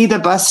could see the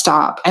bus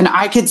stop and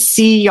I could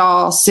see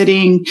y'all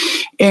sitting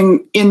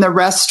in the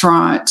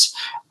restaurant.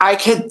 I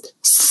could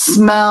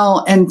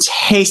smell and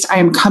taste. I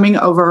am coming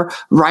over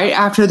right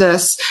after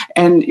this.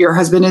 And your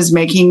husband is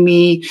making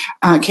me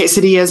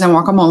quesadillas and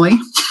guacamole.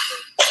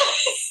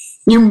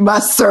 You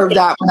must serve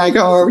that when I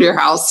go over to your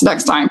house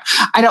next time.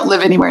 I don't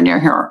live anywhere near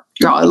here.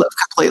 I live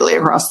completely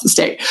across the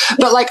state.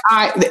 But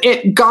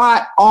it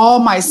got all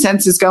my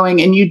senses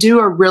going. And you do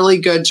a really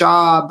good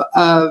job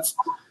of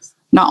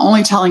not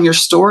only telling your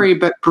story,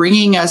 but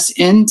bringing us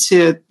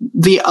into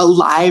the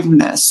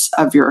aliveness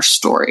of your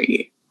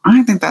story.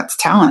 I think that's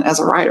talent as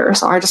a writer.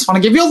 So I just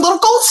want to give you a little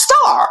gold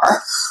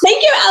star.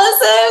 Thank you,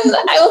 Allison.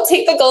 I will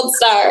take the gold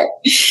star.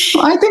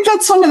 Well, I think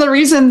that's one of the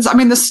reasons. I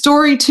mean, the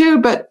story too,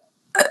 but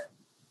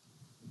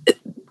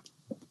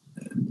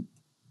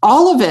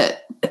all of it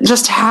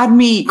just had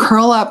me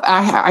curl up.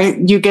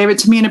 You gave it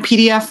to me in a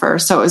PDF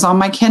first, so it was on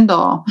my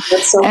Kindle,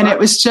 and it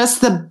was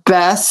just the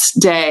best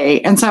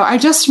day. And so I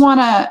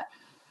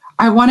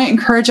want to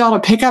encourage y'all to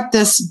pick up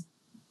this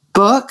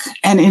book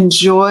and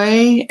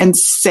enjoy and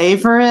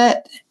savor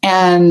it,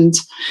 and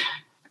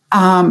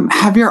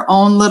have your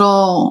own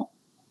little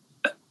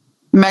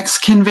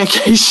Mexican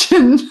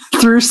vacation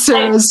through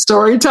Sara's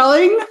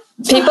storytelling.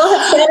 People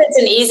have said it's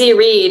an easy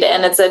read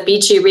and it's a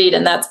beachy read,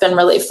 and that's been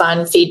really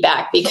fun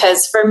feedback,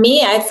 because for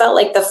me, I felt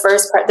like the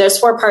first part, there's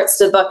 4 parts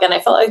to the book, and I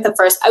felt like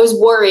I was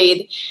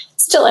worried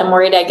still am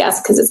worried, I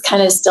guess, because it's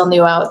kind of still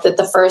new out, that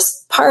the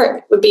first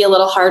part would be a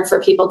little hard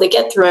for people to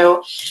get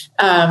through.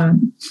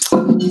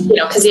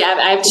 Because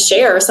I have to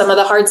share some of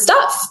the hard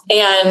stuff,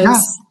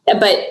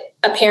 but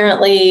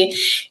apparently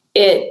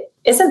it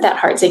isn't that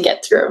hard to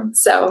get through.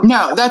 So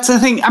no, that's the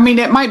thing. I mean,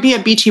 it might be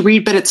a beachy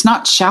read, but it's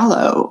not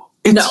shallow.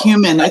 It's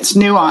human. It's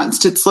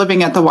nuanced. It's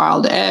living at the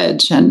wild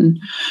edge. And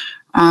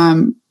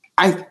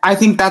I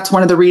think that's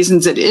one of the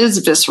reasons it is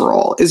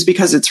visceral, is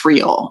because it's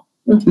real,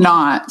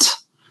 not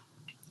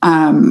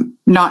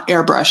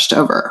airbrushed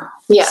over.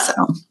 Yeah. So.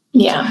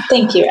 Yeah.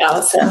 Thank you,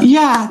 Allison.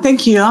 Yeah.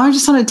 Thank you. I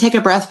just want to take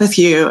a breath with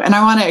you, and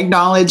I want to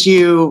acknowledge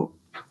you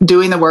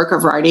doing the work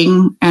of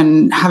writing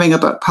and having a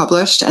book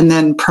published and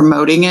then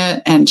promoting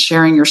it and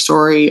sharing your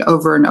story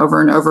over and over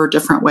and over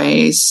different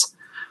ways.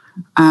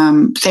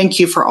 Thank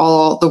you for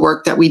all the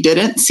work that we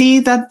didn't see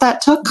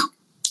that took.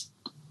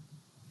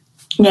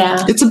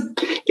 Yeah.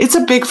 It's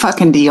a big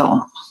fucking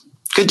deal.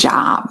 Good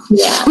job.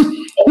 Yeah.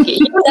 Thank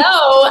you.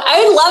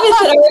 I would love it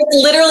that our work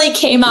literally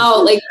came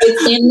out like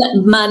within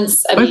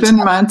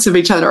months of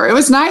each other. It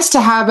was nice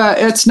to have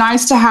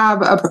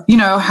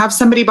have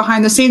somebody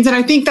behind the scenes. And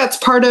I think that's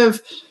part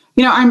of,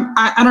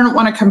 I don't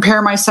want to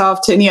compare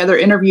myself to any other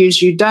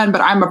interviews you've done, but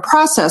I'm a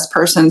process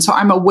person. So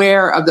I'm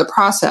aware of the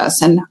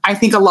process. And I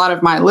think a lot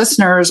of my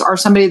listeners are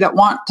somebody that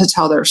want to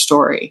tell their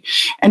story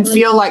and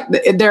feel like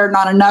they're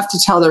not enough to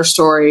tell their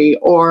story,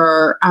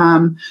 or,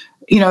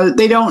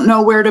 they don't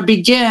know where to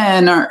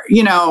begin, or,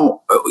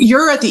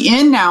 you're at the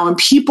end now and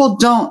people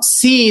don't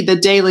see the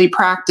daily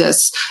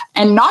practice,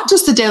 and not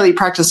just the daily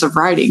practice of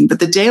writing, but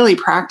the daily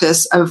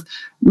practice of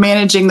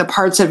managing the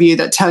parts of you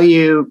that tell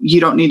you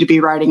you don't need to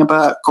be writing a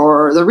book,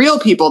 or the real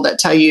people that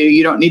tell you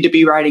you don't need to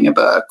be writing a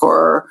book,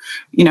 or,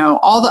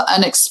 all the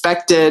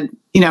unexpected.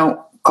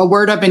 A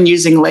word I've been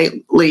using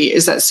lately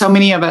is that so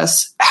many of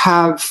us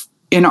have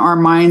in our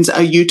minds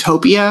a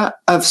utopia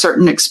of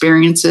certain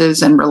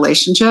experiences and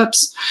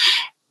relationships.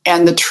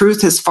 And the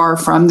truth is far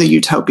from the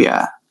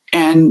utopia.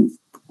 And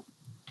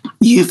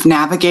you've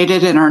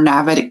navigated and are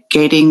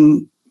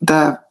navigating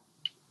the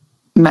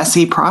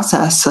messy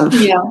process of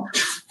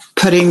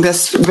putting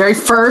this very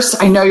first,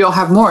 I know you'll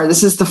have more.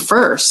 This is the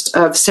first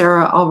of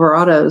Sara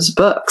Alvarado's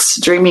books,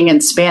 Dreaming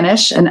in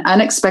Spanish, an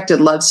unexpected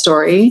love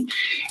story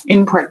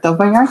in Puerto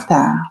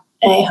Vallarta.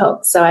 I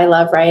hope so. I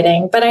love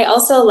writing, but I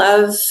also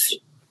love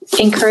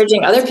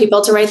encouraging other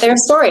people to write their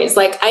stories.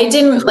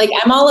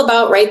 I'm all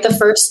about write the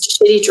first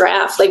shitty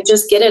draft,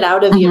 just get it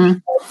out of you.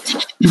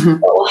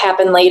 What will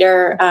happen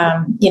later,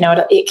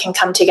 it can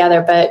come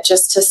together, but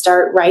just to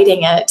start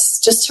writing it,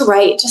 just to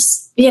write,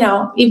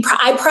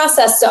 I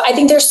process. So I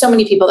think there's so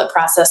many people that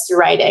process through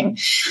writing.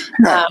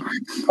 I'm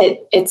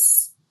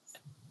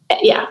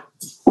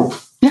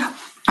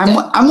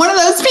one of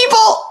those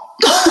people.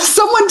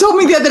 Someone told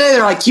me the other day,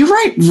 they're like, you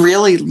write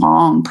really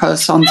long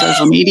posts on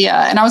social media.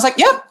 And I was like,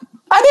 yep,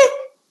 I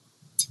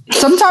do.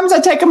 Sometimes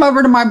I take them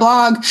over to my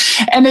blog,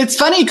 and it's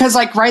funny because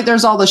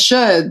there's all the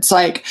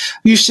shoulds,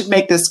 you should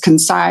make this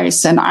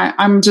concise. And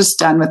I'm just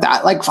done with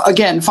that.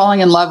 Again, falling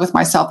in love with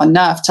myself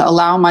enough to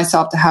allow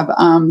myself to have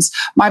ums.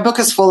 My book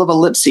is full of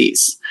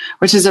ellipses,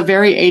 which is a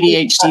very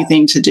ADHD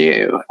thing to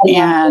do.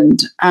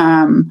 And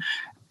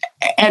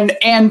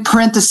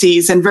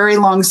parentheses and very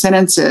long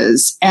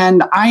sentences.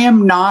 And I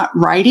am not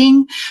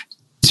writing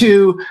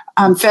to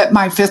fit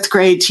my fifth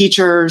grade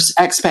teacher's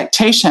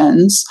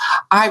expectations.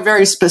 I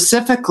very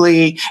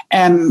specifically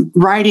am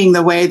writing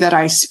the way that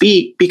I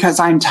speak because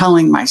I'm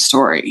telling my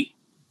story.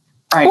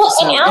 Right. Well,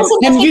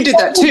 and you did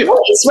that too.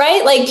 Voice,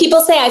 right?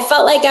 People say, I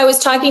felt like I was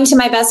talking to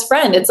my best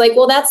friend. It's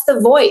well, that's the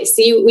voice.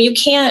 You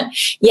can't.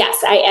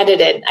 Yes, I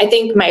edited. I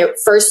think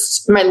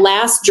my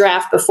last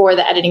draft before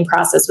the editing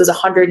process was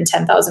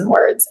 110,000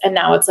 words. And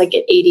now it's at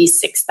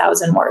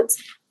 86,000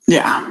 words.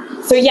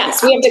 Yeah. So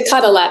yes, we have to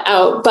cut a lot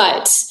out,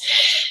 but,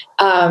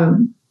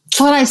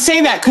 well, I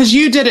say that because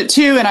you did it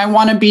too, and I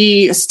want to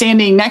be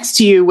standing next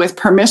to you with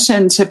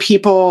permission to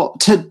people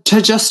to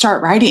just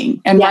start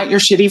writing and write your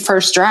shitty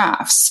first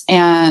drafts.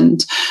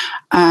 And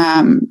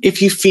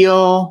if you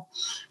feel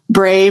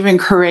brave and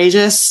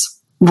courageous,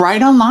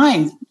 write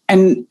online.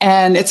 And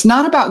it's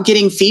not about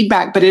getting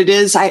feedback, but it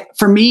is,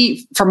 for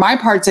my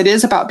parts, it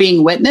is about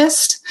being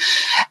witnessed.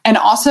 And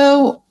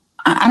also,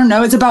 I don't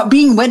know, it's about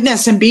being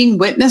witnessed, and being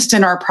witnessed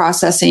in our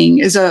processing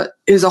is a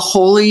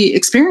holy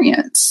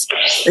experience.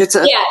 So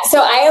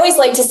I always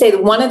like to say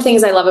that one of the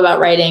things I love about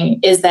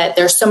writing is that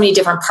there's so many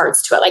different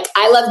parts to it.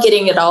 I love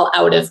getting it all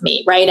out of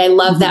me, right? I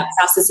love that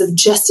process of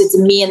just, it's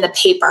me and the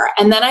paper.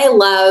 And then I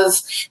love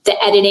the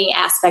editing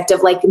aspect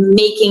of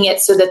making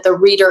it so that the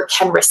reader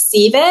can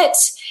receive it.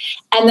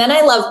 And then I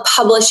love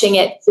publishing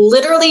it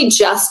literally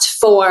just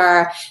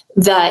for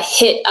the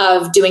hit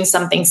of doing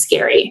something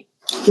scary,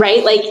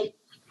 right?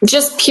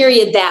 Just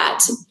period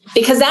that.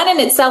 because that in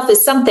itself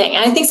is something.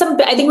 And I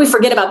think we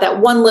forget about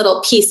that one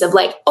little piece of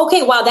like,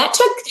 okay, wow, it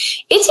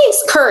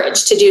takes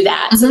courage to do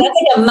that. So that's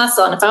like a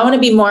muscle. And if I want to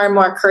be more and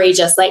more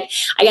courageous, like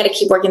I got to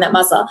keep working that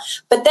muscle.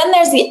 But then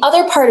there's the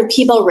other part of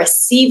people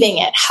receiving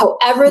it,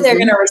 however they're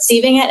going to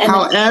receiving it. And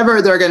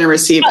however they're going to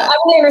receive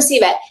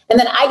it. And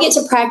then I get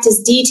to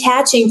practice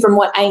detaching from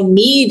what I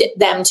need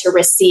them to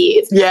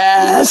receive.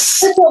 Yes.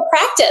 Spiritual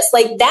practice.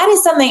 Like that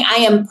is something I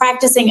am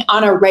practicing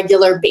on a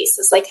regular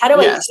basis. Like how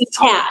do I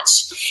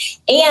detach?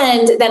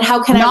 And then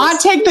how can I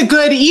not take the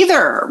good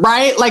either,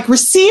 right? Like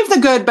receive the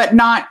good, but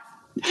not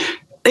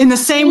in the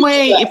same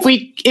way.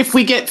 If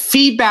we get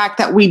feedback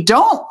that we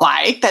don't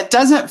like, that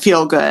doesn't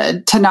feel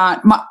good, to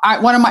not,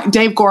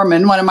 Dave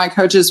Gorman, one of my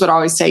coaches would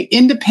always say,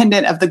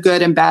 independent of the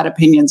good and bad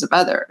opinions of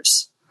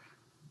others.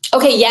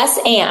 Okay. Yes.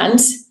 And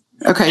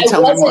okay.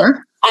 Tell me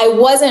more. I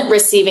wasn't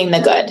receiving the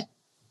good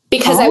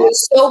because I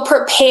was so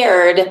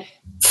prepared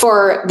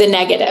for the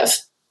negative.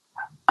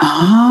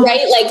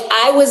 Right? Like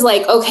I was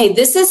like, okay,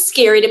 this is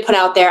scary to put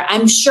out there.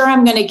 I'm sure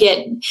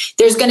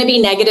there's going to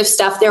be negative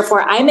stuff.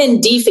 Therefore I'm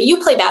in defense.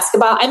 You play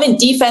basketball. I'm in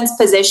defense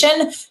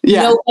position.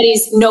 Yeah.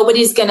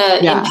 Nobody's going to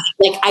impact.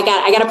 Like I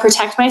got to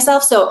protect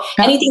myself. So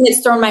anything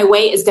that's thrown my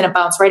way is going to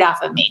bounce right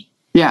off of me.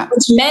 Yeah.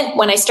 Which meant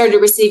when I started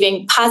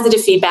receiving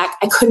positive feedback,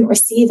 I couldn't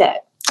receive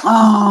it.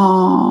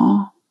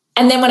 Oh.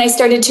 And then when I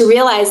started to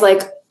realize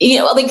like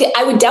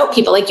I would doubt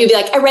people. Like you'd be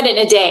like, I read it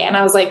in a day. And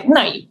I was like,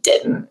 no, you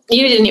didn't.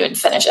 You didn't even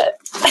finish it.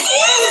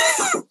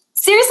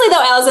 Seriously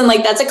though, Allison,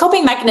 like that's a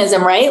coping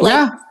mechanism, right?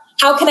 Like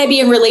how can I be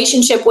in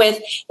relationship with,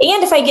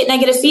 and if I get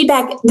negative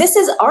feedback, this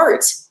is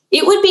art.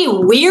 It would be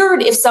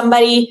weird if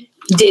somebody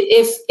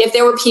if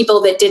there were people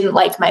that didn't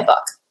like my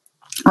book.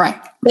 Right.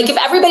 Like if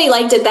everybody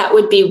liked it, that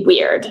would be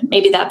weird.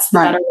 Maybe that's the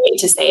better way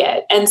to say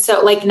it. And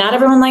so like not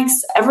everyone likes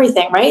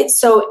everything, right?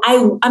 So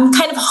I'm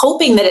kind of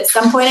hoping that at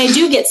some point I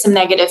do get some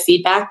negative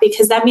feedback,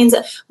 because that means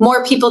that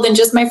more people than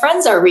just my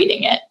friends are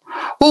reading it.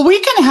 Well, we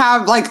can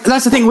have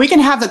that's the thing. We can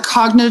have the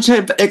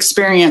cognitive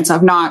experience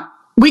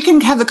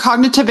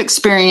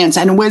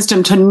and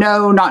wisdom to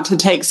know not to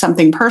take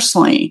something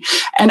personally.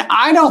 And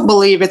I don't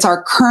believe it's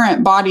our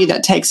current body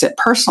that takes it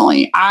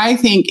personally. I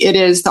think it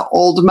is the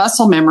old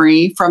muscle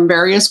memory from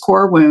various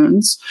core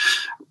wounds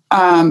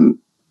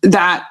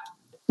that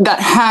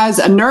has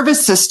a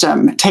nervous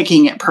system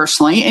taking it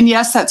personally. And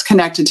yes, that's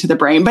connected to the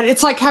brain, but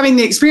it's like having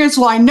the experience.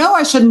 Well, I know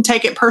I shouldn't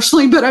take it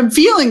personally, but I'm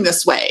feeling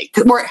this way.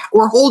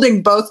 We're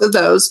holding both of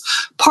those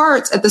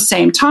parts at the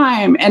same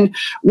time. And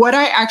what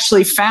I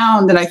actually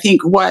found, and I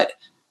think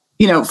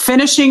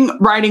finishing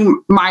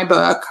writing my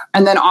book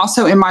and then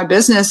also in my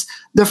business,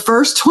 the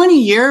last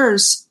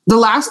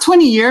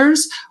 20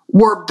 years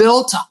were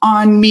built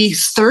on me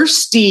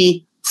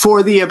thirsty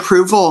for the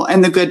approval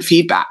and the good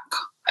feedback.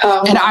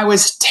 And I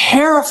was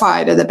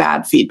terrified of the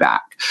bad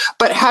feedback,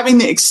 but having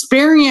the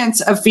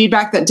experience of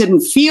feedback that didn't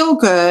feel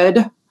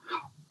good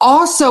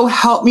also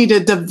helped me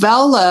to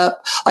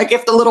develop, like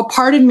if the little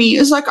part in me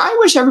is like, I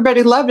wish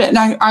everybody loved it. And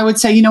I would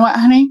say, you know what,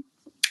 honey,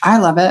 I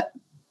love it.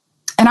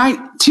 And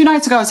 2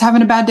 nights ago, I was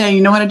having a bad day.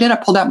 You know what I did? I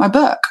pulled out my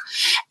book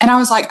and I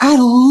was like, I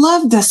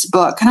love this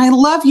book and I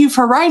love you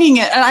for writing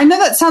it. And I know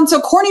that sounds so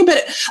corny,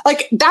 but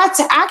like, that's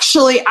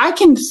actually, I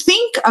can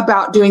think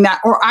about doing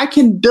that, or I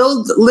can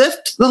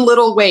lift the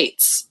little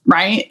weights,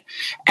 right?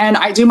 And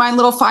I do my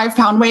little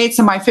 5-pound weights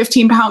and my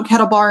 15-pound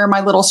kettlebell or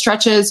my little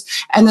stretches.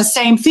 And the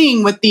same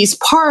thing with these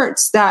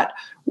parts that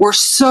were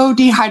so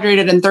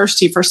dehydrated and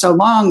thirsty for so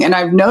long. And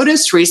I've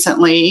noticed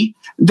recently,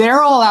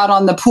 they're all out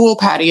on the pool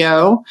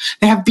patio.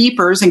 They have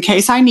beepers in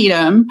case I need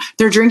them.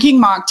 They're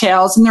drinking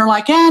mocktails and they're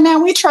like,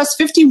 now we trust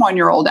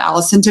 51-year-old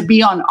Allison to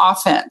be on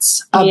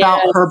offense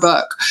about her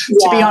book,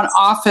 to be on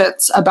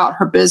offense about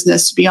her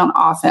business, to be on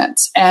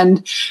offense.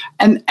 And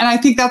I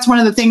think that's one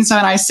of the things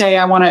when I say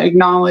I want to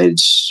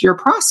acknowledge your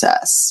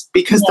process,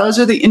 because those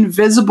are the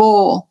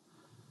invisible,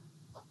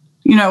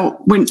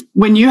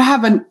 when you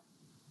have a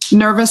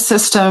nervous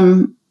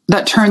system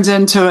that turns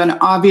into an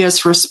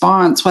obvious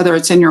response, whether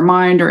it's in your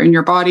mind or in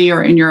your body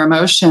or in your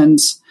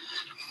emotions,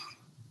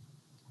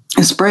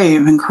 is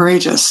brave and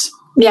courageous.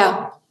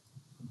 Yeah.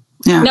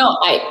 No,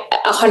 I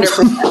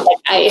 100%.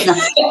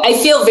 I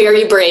feel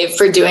very brave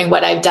for doing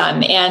what I've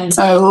done, and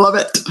I love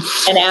it.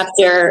 And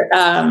after,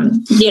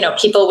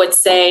 people would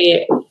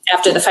say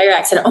after the fire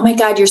accident, "Oh my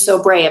God, you're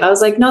so brave." I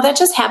was like, "No, that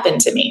just happened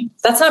to me.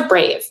 That's not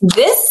brave.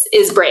 This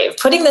is brave.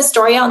 Putting this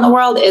story out in the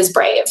world is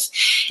brave."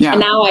 Yeah.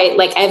 And now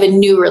I have a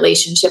new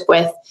relationship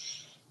with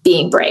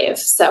being brave.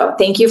 So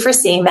thank you for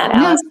seeing that,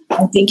 Alice.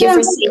 Yeah. Thank you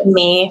for seeing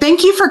me.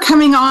 Thank you for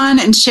coming on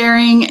and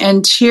sharing,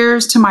 and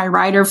cheers to my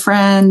writer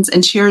friends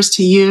and cheers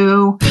to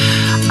you.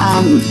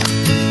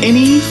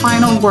 Any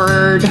final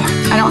word?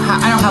 I don't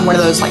have one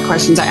of those like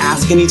questions I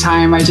ask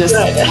anytime. I just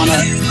want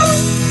to,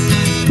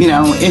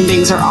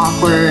 endings are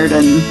awkward,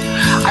 and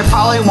I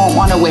probably won't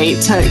want to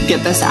wait to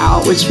get this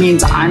out, which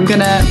means I'm going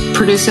to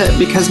produce it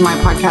because my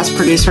podcast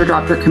producer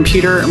dropped her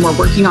computer and we're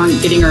working on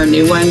getting her a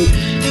new one.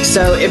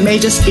 So it may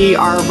just be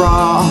our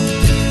raw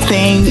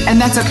thing, and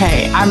that's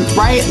okay. I'm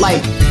right.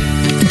 Like,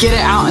 get it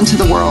out into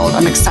the world.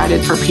 I'm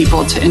excited for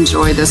people to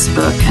enjoy this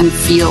book and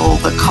feel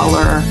the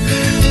color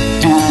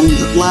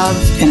and love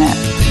in it.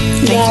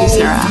 Thank you,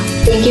 Sara.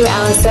 Thank you,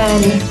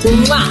 Allison.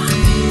 Mwah.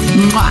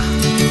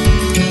 Mwah.